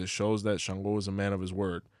 because it shows that Shango is a man of his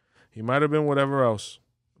word. He might have been whatever else,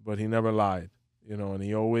 but he never lied, you know, and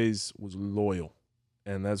he always was loyal.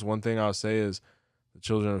 And that's one thing I'll say is the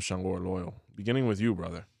children of Shango are loyal, beginning with you,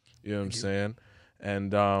 brother. You know what I'm saying?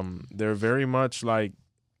 And they're very much like,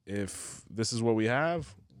 if this is what we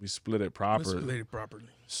have, we split it properly.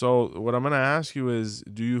 So what I'm going to ask you is,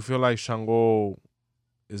 do you feel like Shango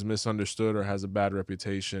is misunderstood or has a bad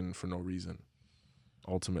reputation for no reason,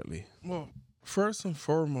 ultimately? Well, first and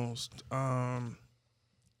foremost,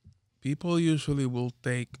 people usually will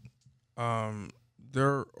take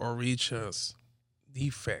their Orisha's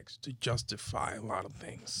defects to justify a lot of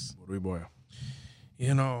things.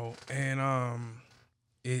 You know, and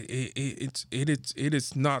it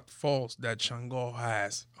is not false that Shango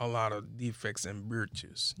has a lot of defects and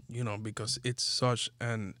virtues, you know, because it's such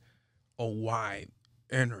a wide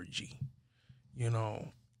energy, you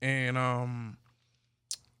know. And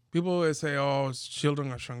people will say, oh,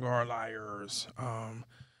 children of Shango are liars.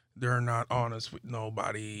 They're not honest with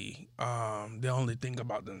nobody. They only think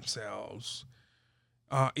about themselves.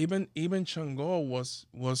 Even Shango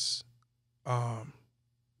was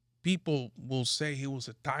people will say he was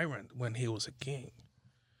a tyrant when he was a king.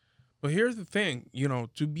 But here's the thing, you know,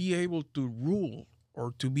 to be able to rule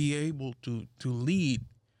or to be able to lead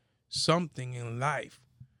something in life,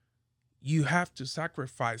 you have to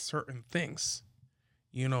sacrifice certain things.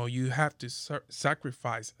 You have to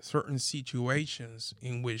sacrifice certain situations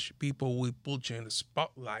in which people will put you in the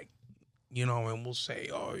spotlight, and will say,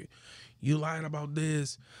 "Oh, you lied about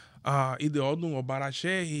this." Ideodun or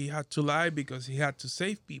Barashe, he had to lie because he had to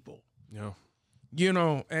save people. Yeah.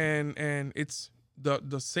 And it's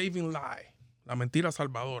the saving lie, la mentira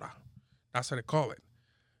salvadora. That's what they call it.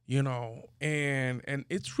 And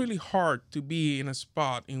it's really hard to be in a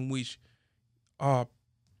spot in which uh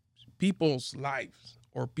people's lives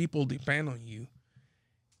or people depend on you,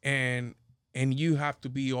 and you have to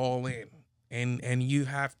be all in, and you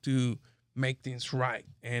have to make things right,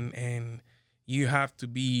 and you have to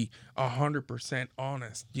be 100%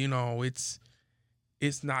 honest.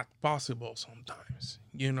 It's not possible sometimes.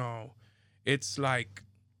 It's like,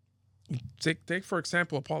 take for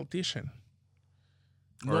example a politician,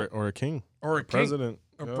 Or a king. or a king, President.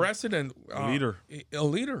 a Yeah. president, A leader. a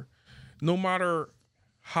leader. No matter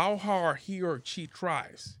how hard he or she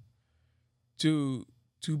tries to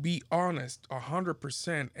be honest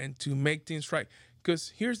 100% and to make things right. Because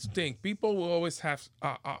here's the thing: people will always have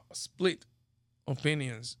split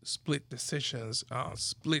opinions, split decisions,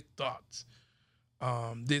 split thoughts.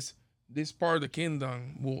 This part of the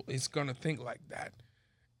kingdom is gonna think like that,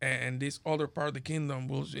 and this other part of the kingdom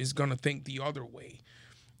is gonna think the other way.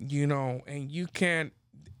 And you can't.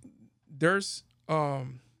 There's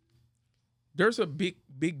a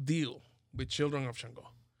big deal with children of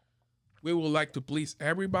Shango. We would like to please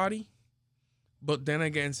everybody, but then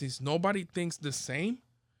again, since nobody thinks the same,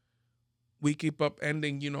 we keep up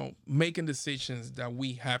making decisions that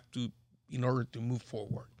we have to in order to move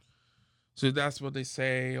forward. So that's what they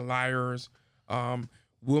say: liars,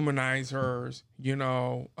 womanizers,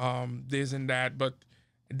 this and that. But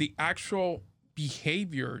the actual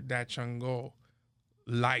behavior that Shango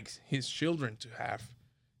likes his children to have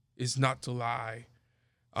is not to lie,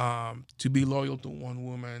 to be loyal to one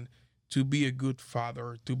woman, to be a good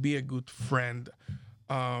father, to be a good friend,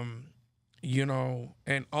 and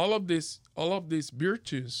all of these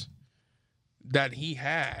virtues that he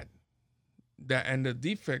had, and the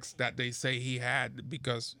defects that they say he had,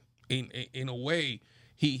 because in a way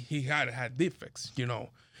he had defects,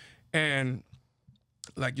 and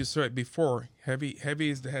like you said before, heavy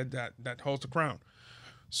is the head that holds the crown.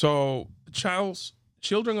 So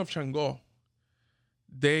children of Shango,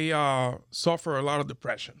 they suffer a lot of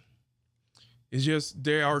depression. It's just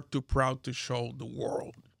they are too proud to show the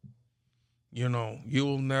world. You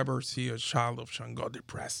will never see a child of Shango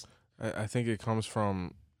depressed. I think it comes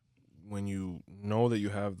from when you know that you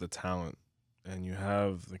have the talent and you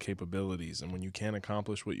have the capabilities, and when you can't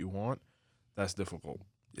accomplish what you want, that's difficult.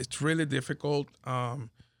 It's really difficult.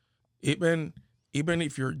 Even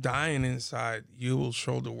if you're dying inside, you will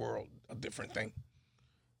show the world a different thing.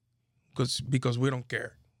 Because we don't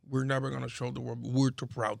care. We're never gonna show the world. We're too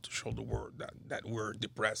proud to show the world that we're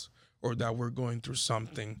depressed, or that we're going through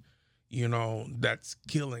something, that's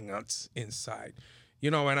killing us inside.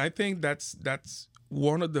 And I think that's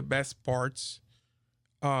one of the best parts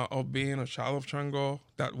of being a child of Chango,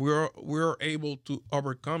 that we're able to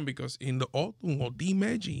overcome, because in the Otungo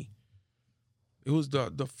Dimeji, it was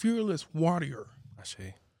the fearless warrior,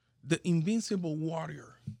 Ashe. the invincible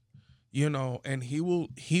warrior, and he will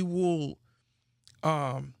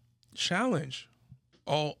challenge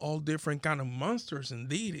all different kind of monsters and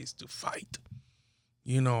deities to fight,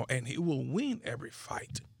 and he will win every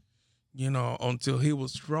fight, until he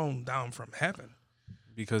was thrown down from heaven.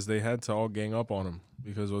 Because they had to all gang up on him.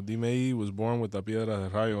 Because Odimei was born with the piedra de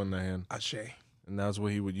rayo in the hand. Ashe. And that's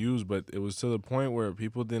what he would use. But it was to the point where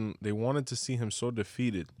people they wanted to see him so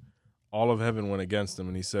defeated. All of heaven went against him.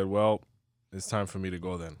 And he said, well, it's time for me to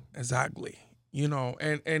go then. Exactly.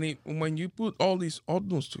 When you put all these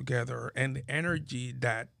odnos together, and the energy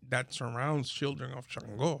that surrounds children of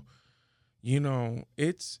Shango,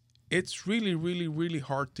 it's really, really, really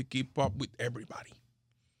hard to keep up with everybody.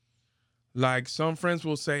 Like, some friends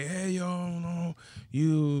will say, "Hey, yo, no,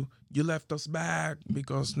 you left us back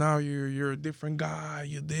because now you're a different guy.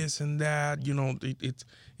 You're this and that."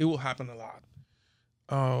 It will happen a lot.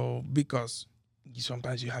 Because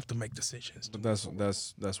sometimes you have to make decisions. But that's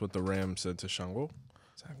what the Ram said to Shango.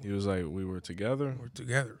 Exactly. He was like, we were together. We're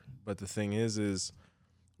together. But the thing is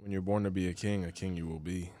when you're born to be a king you will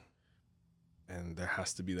be. And there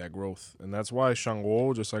has to be that growth. And that's why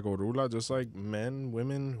Shango, just like Orula, just like men,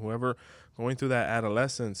 women, whoever going through that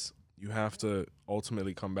adolescence, you have to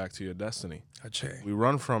ultimately come back to your destiny. Ache. We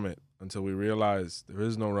run from it until we realize there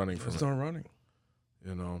is no running from it. There's no running.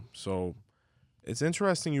 So it's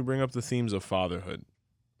interesting you bring up the themes of fatherhood,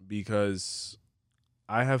 because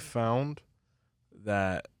I have found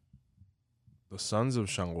that the sons of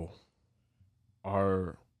Shango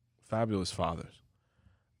are fabulous fathers.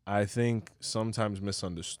 I think sometimes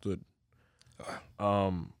misunderstood.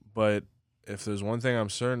 But if there's one thing I'm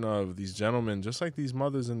certain of, these gentlemen, just like these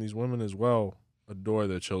mothers and these women as well, adore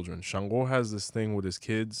their children. Chango has this thing with his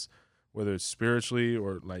kids, whether it's spiritually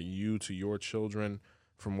or like you to your children,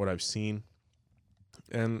 from what I've seen.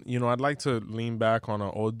 And, I'd like to lean back on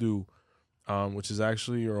a Odu, which is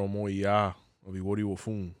actually your Omoia of Iwori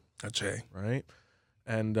Wofun, Ache. right?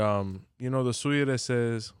 And, the suya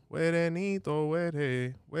says, Werenito were,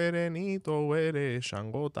 Werenito were,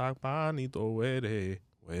 Shango takpanito were,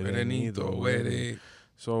 Werenito were.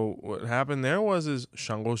 So what happened there is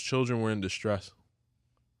Shango's children were in distress,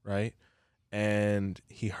 right? And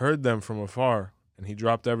he heard them from afar, and he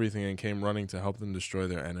dropped everything and came running to help them destroy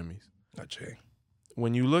their enemies. Ache.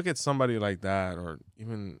 When you look at somebody like that, or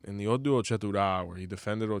even in the Odu Ochetura, where he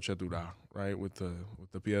defended Ochetura, right, with the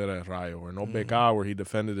Piedra de Rayo, or in Obeka, where he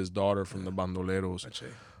defended his daughter from the bandoleros,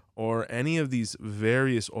 Ache. or any of these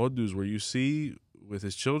various Odus where you see with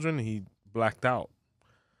his children, he blacked out.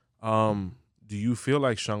 Do you feel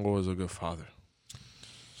like Shango is a good father?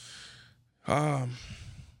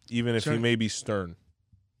 Even if he may be stern.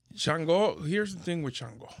 Shango, here's the thing with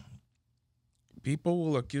Shango. People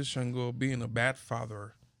will accuse Shango of being a bad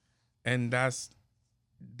father, and that's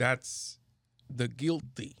the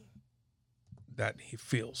guilty that he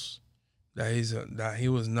feels, that he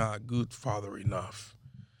was not a good father enough,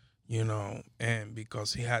 and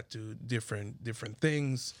because he had to different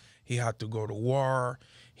things, he had to go to war,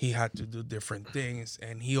 he had to do different things,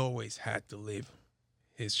 and he always had to leave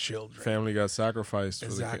his children. Family got sacrificed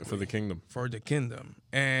Exactly. for the kingdom. For the kingdom.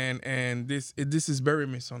 And this is very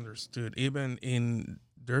misunderstood. Even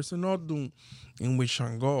there's an Odun in which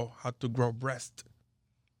Shango had to grow breast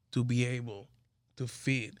to be able to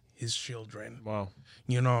feed his children. Wow.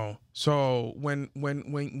 So when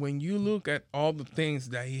you look at all the things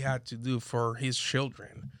that he had to do for his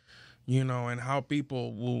children, and how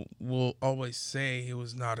people will always say he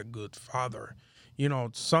was not a good father,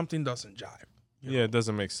 something doesn't jive. Yeah, it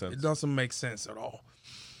doesn't make sense. It doesn't make sense at all.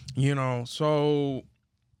 So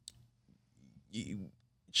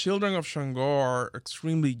children of Shango are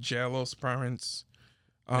extremely jealous parents.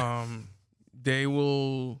 They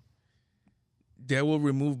will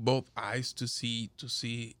remove both eyes to see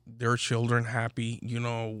their children happy.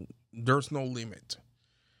 There's no limit.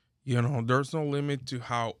 There's no limit to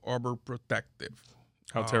how overprotective,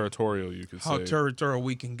 how territorial you could say. How territorial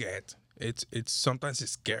we can get. It's sometimes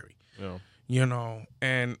it's scary. Yeah.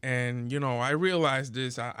 And I realize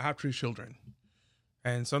this. I have 3 children,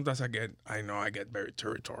 and sometimes I get very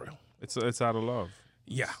territorial. It's out of love.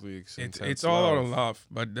 Yeah, It's it's all out of love.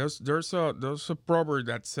 But there's a proverb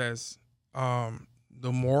that says,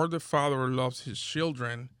 the more the father loves his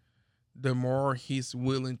children, the more he's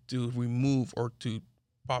willing to remove or to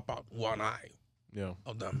pop out one eye. Yeah.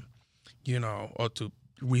 Of them, or to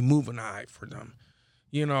remove an eye for them.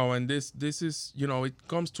 And this is, it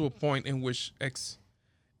comes to a point in which it's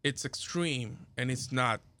extreme, and it's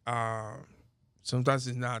not, sometimes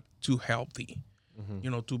it's not too healthy,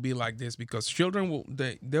 to be like this, because children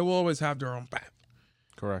they will always have their own path.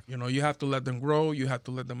 Correct. You have to let them grow, you have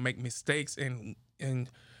to let them make mistakes, and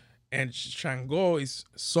Shango is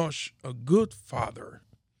such a good father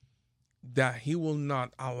that he will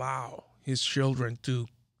not allow his children to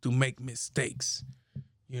make mistakes,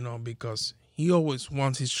 because he always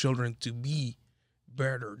wants his children to be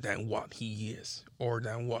better than what he is or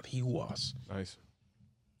than what he was. Nice.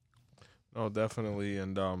 No, definitely.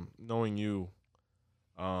 And knowing you,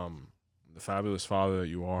 the fabulous father that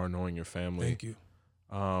you are, knowing your family. Thank you.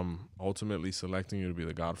 Ultimately selecting you to be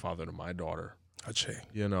the godfather to my daughter. Ache.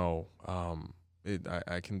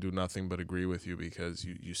 I can do nothing but agree with you, because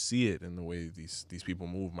you see it in the way these people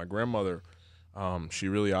move. My grandmother, she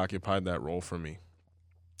really occupied that role for me.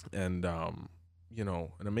 And, an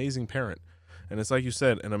amazing parent. And it's like you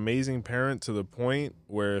said, an amazing parent to the point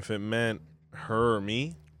where if it meant her or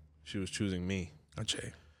me, she was choosing me.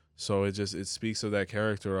 Ache. So it speaks of that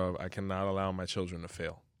character of, I cannot allow my children to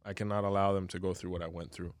fail. I cannot allow them to go through what I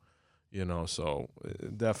went through. So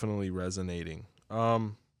definitely resonating.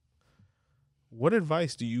 What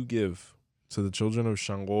advice do you give to the children of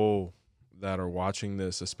Shango that are watching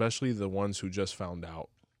this, especially the ones who just found out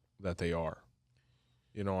that they are?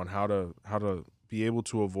 On how to be able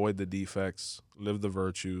to avoid the defects, live the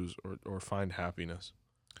virtues, or find happiness?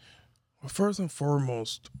 Well, first and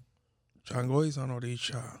foremost, Shango is an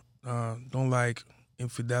Orisha. Don't like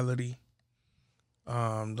infidelity.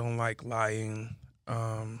 Don't like lying.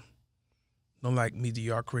 Don't like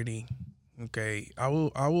mediocrity. Okay, I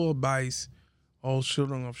will advise all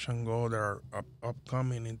children of Shango that are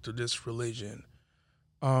upcoming into this religion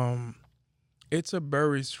um, it's a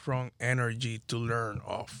very strong energy to learn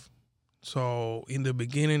off. So in the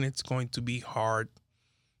beginning, it's going to be hard,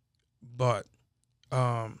 but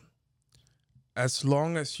um, as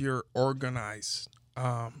long as you're organized,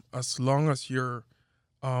 as long as you're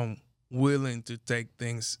um, willing to take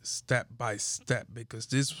things step by step, because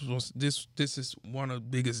this is one of the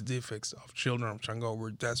biggest defects of children of Chango.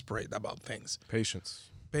 We're desperate about things. Patience.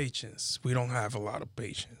 We don't have a lot of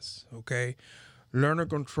patience. Okay, learn to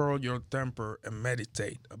control your temper and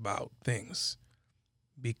meditate about things,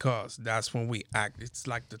 because that's when we act. It's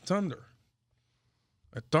like the thunder.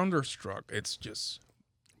 A thunderstruck. It's just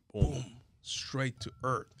boom, straight to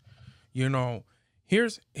earth. You know,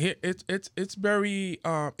 it's very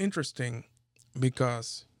interesting,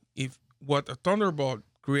 because if what a thunderbolt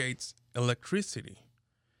creates electricity.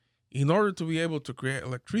 In order to be able to create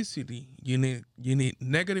electricity, you need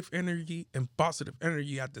negative energy and positive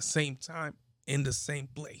energy at the same time in the same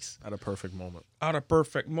place. At a perfect moment. At a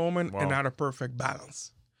perfect moment. Wow. And at a perfect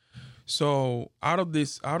balance. So out of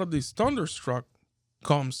this thunderstruck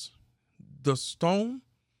comes the stone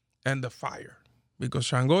and the fire, because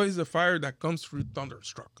Shango is the fire that comes through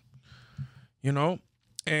thunderstruck, you know.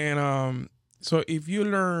 And so if you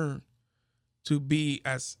learn to be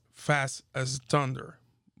as fast as thunder,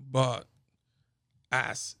 but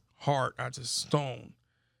as hard as a stone,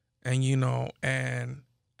 and and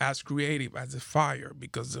as creative as a fire,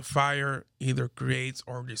 because the fire either creates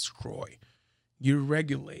or destroys. You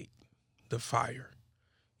regulate the fire,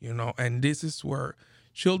 and this is where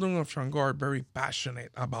children of Shango are very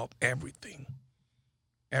passionate about everything.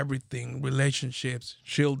 Everything, relationships,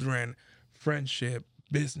 children, friendship,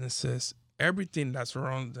 businesses, everything that's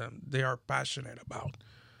around them, they are passionate about.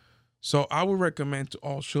 So I would recommend to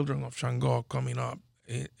all children of Shango coming up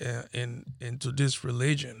into this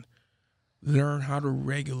religion, learn how to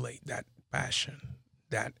regulate that passion,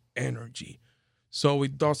 that energy, so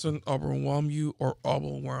it doesn't overwhelm you or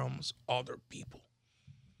overwhelms other people.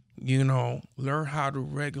 Learn how to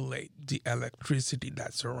regulate the electricity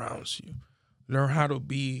that surrounds you. Learn how to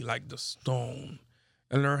be like the stone,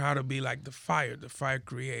 and learn how to be like the fire. The fire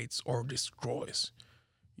creates or destroys.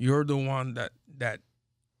 You're the one that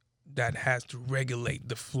has to regulate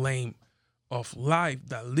the flame of life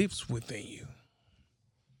that lives within you.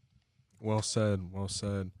 Well said. Well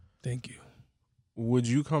said. Thank you. Would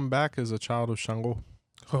you come back as a child of Shango?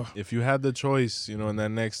 If you had the choice, in that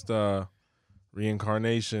next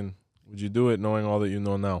reincarnation, would you do it knowing all that you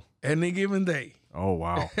know now? Any given day. Oh,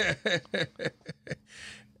 wow.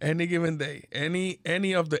 Any given day.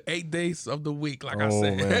 Any of the 8 days of the week, like I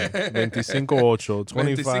said. Man.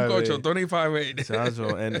 25-8.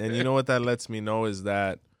 25-8. And you know what that lets me know is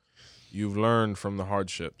that you've learned from the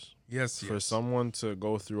hardships. Yes. For someone to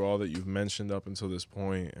go through all that you've mentioned up until this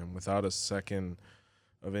point and without a second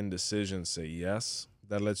of indecision say yes,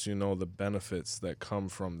 that lets you know the benefits that come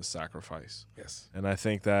from the sacrifice. Yes. And I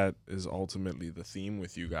think that is ultimately the theme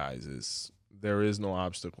with you guys is there is no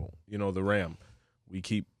obstacle. The ram. We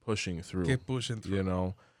keep pushing through.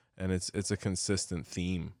 And it's a consistent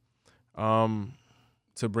theme.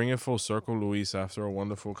 To bring it full circle, Luis, after a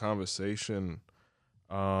wonderful conversation,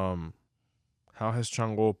 how has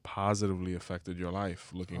Chango positively affected your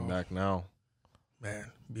life, looking back now?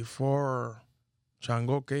 Man, before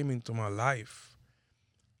Chango came into my life,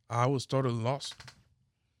 I was totally lost.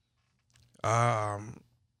 I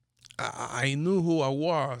knew who I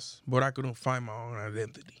was, but I couldn't find my own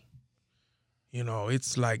identity.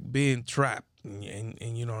 It's like being trapped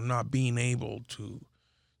and not being able to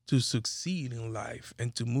succeed in life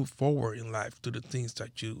and to move forward in life to the things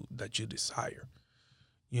that you desire.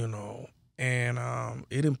 And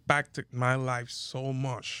it impacted my life so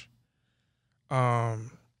much. A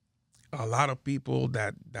lot of people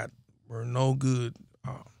that were no good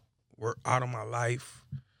were out of my life.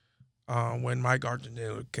 When my guardian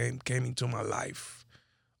angel came into my life,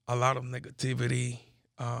 a lot of negativity.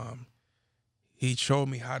 He showed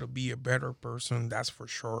me how to be a better person, that's for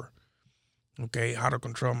sure. Okay, how to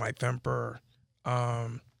control my temper,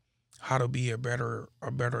 how to be a better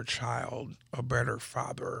child, a better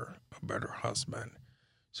father, a better husband.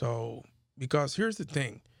 So, because here's the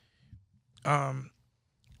thing,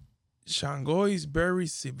 Shango is very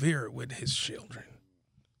severe with his children,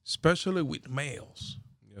 especially with males.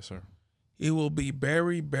 Yes, sir. It will be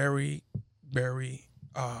very, very, very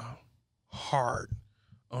hard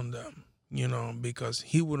on them, because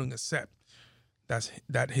he wouldn't accept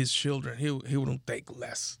that his children, he wouldn't take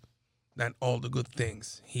less than all the good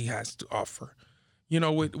things he has to offer.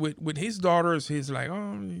 With his daughters, he's like,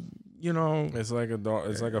 it's like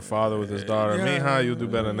a father with his daughter. Mija, you'll do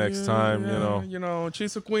better next time.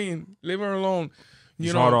 She's a queen. Leave her alone.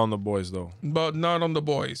 He's hard on the boys, though. But not on the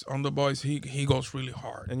boys. On the boys, he goes really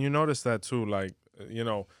hard. And you notice that, too. Like,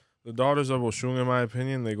 the daughters of Oshun, in my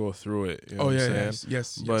opinion, they go through it. You know what I'm saying?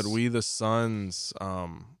 Yes. But we, the sons,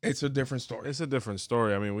 it's a different story. It's a different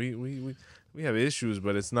story. I mean, we have issues,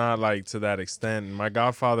 but it's not like to that extent. My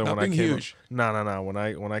godfather, Nothing when I came, huge. No.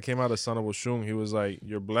 When I came out as son of Oshun, he was like,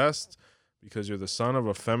 "You're blessed because you're the son of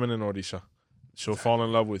a feminine Orisha. She'll fall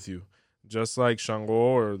in love with you, just like Chango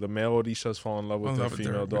or the male Orishas fall in love with their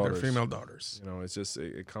female daughters. With their female daughters. It's just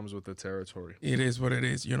it comes with the territory. It is what it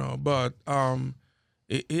is, But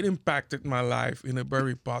it impacted my life in a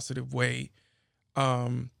very positive way.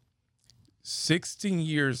 16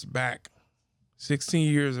 years back,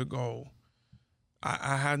 16 years ago,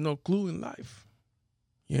 I had no clue in life,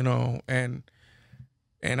 and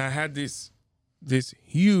I had this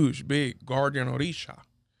huge, big guardian Orisha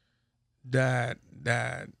that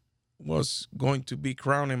was going to be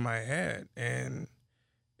crowned in my head, and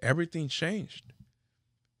everything changed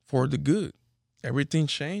for the good. Everything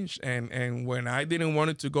changed, and when I didn't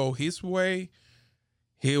want it to go his way,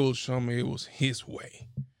 he will show me it was his way,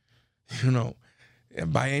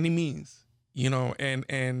 by any means,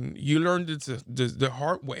 and you learned it the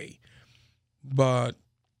hard way, but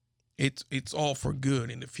it's all for good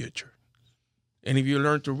in the future. And if you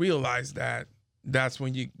learn to realize that, that's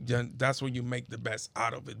when you make the best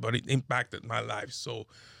out of it. But it impacted my life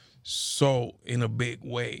so in a big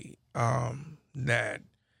way, that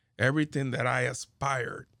everything that I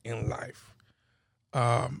aspired in life,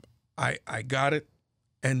 I got it,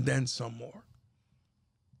 and then some more.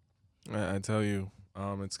 I tell you,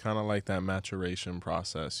 it's kind of like that maturation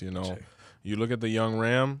process. Okay. You look at the young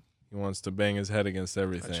ram, he wants to bang his head against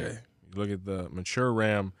everything. Okay. You look at the mature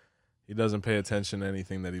ram, he doesn't pay attention to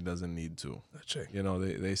anything that he doesn't need to. Okay.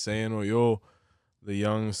 They say in Oyo, the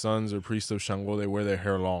young sons or priests of Chango, they wear their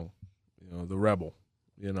hair long. The rebel.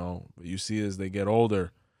 But you see as they get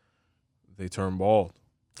older, they turn bald,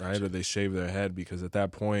 right? Okay. Or they shave their head, because at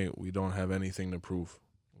that point we don't have anything to prove.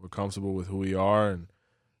 We're comfortable with who we are, and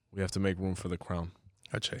we have to make room for the crown.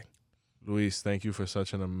 Okay. Luis, thank you for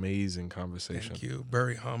such an amazing conversation. Thank you.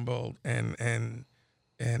 Very humbled and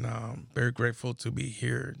very grateful to be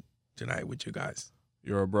here tonight with you guys.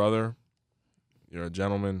 You're a brother, you're a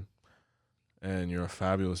gentleman, and you're a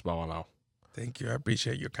fabulous Bawalao. Thank you. I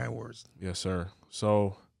appreciate your kind words. Yes, sir.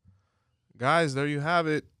 So, guys, there you have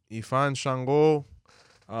it. Ifa Chango.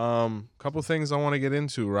 Couple things I want to get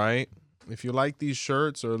into, right? If you like these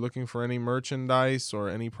shirts or looking for any merchandise or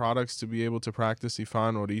any products to be able to practice Ifa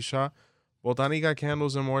and Orisha,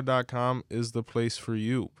 botanicacandlesandmore.com is the place for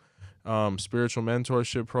you. Spiritual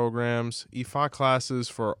mentorship programs, Ifa classes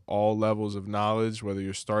for all levels of knowledge, whether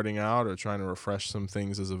you're starting out or trying to refresh some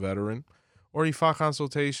things as a veteran, or Ifa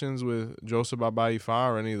consultations with Joseph Baba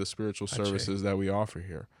Ifa or any of the spiritual services that we offer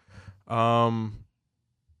here.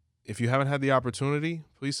 If you haven't had the opportunity,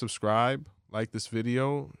 please subscribe, like this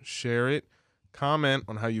video, share it, comment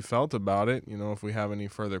on how you felt about it, if we have any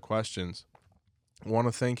further questions. I want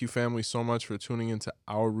to thank you, family, so much for tuning into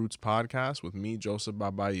Our Roots podcast with me, Joseph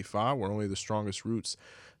Baba Ifa. We're only the strongest roots.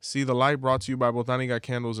 See the light, brought to you by Botanica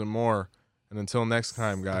Candles and More. And until next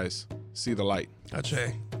time, guys, see the light.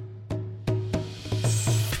 Ache.